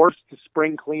of forced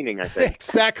spring cleaning, I think.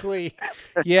 Exactly.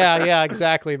 Yeah,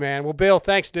 exactly, man. Well, Bill,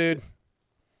 thanks, dude.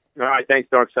 All right, thanks,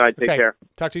 Darkside. Take care.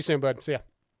 Talk to you soon, bud. See ya.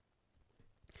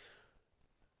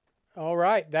 All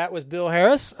right, that was Bill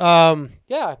Harris. I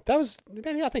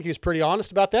think he was pretty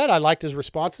honest about that. I liked his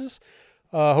responses.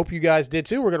 Hope you guys did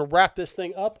too. We're going to wrap this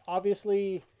thing up.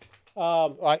 Obviously,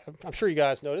 I'm sure you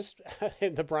guys noticed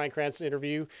in the Brian Cranston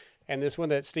interview and this one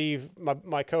that Steve,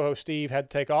 my co-host Steve, had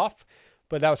to take off,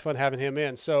 but that was fun having him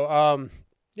in. So, I want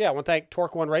to thank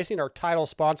Torque One Racing, our title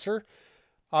sponsor.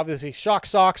 Obviously, Shock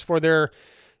Socks for their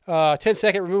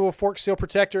 10-second removable fork seal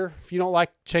protector. If you don't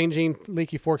like changing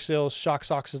leaky fork seals, Shock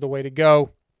Socks is the way to go.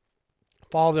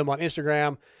 Follow them on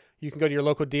Instagram. You can go to your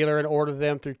local dealer and order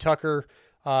them through Tucker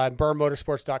and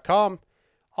BurnMotorsports.com.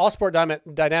 All Sport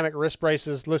Dynamic wrist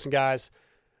braces. Listen, guys,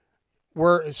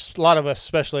 a lot of us,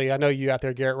 especially, I know you out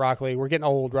there, Garrett Rockley, we're getting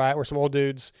old, right? We're some old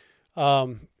dudes.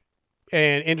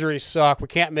 and injuries suck. We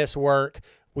can't miss work.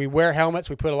 We wear helmets.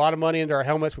 We put a lot of money into our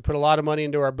helmets. We put a lot of money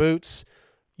into our boots.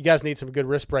 You guys need some good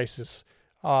wrist braces.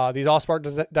 These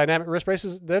Allspark dynamic wrist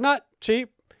braces, they're not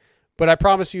cheap, but I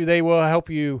promise you they will help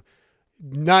you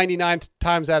 99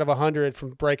 times out of 100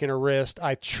 from breaking a wrist.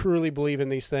 I truly believe in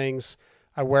these things.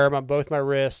 I wear them on both my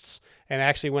wrists. And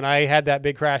actually, when I had that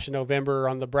big crash in November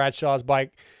on the Bradshaw's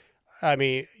bike, I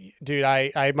mean, dude,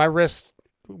 my wrist,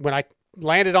 when I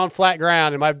landed on flat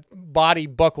ground and my body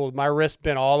buckled, my wrist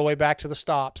bent all the way back to the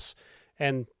stops,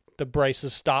 and the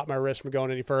braces stopped my wrist from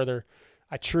going any further.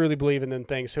 I truly believe in them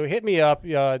things. So hit me up,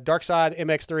 Darkside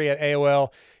MX3 at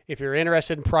AOL. If you're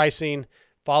interested in pricing,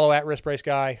 follow at Wrist Brace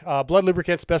Guy. Blood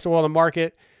Lubricants, best oil on the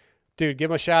market. Dude, give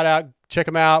them a shout out. Check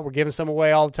them out. We're giving some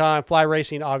away all the time. Fly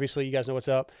Racing, obviously, you guys know what's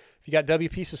up. If you got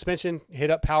WP suspension,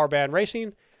 hit up Power Band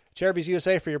Racing. Cherubies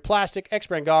USA for your plastic.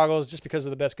 X-Brand goggles, just because of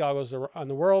the best goggles in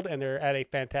the world, and they're at a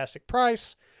fantastic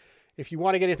price. If you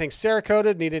want to get anything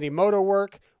Cerakoted, need any moto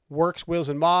work, Works, Wheels,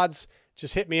 and Mods,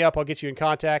 just hit me up. I'll get you in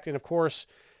contact. And, of course,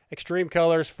 Extreme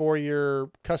Colors for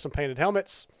your custom painted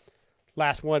helmets.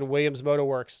 Last one, Williams Moto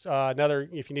Works. Another,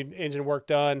 if you need engine work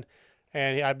done,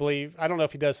 and I don't know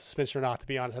if he does suspension or not, to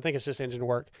be honest. I think it's just engine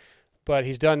work. But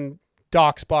he's done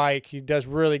Doc's bike. He does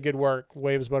really good work.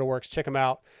 Williams Moto Works. Check him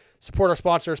out. Support our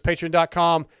sponsors,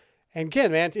 patreon.com. And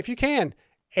again, man, if you can,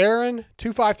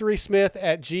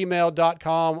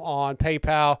 Aaron253smith@gmail.com on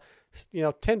PayPal.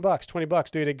 $10,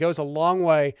 $20, dude. It goes a long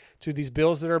way to these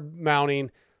bills that are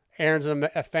mounting. Aaron's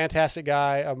a fantastic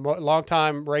guy, a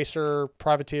longtime racer,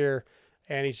 privateer,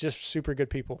 and he's just super good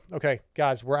people. Okay,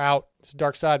 guys, we're out. This is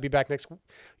Dark Side. Be back next week.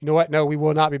 You know what? No, we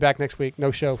will not be back next week.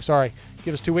 No show. Sorry.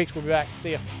 Give us 2 weeks. We'll be back.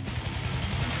 See ya.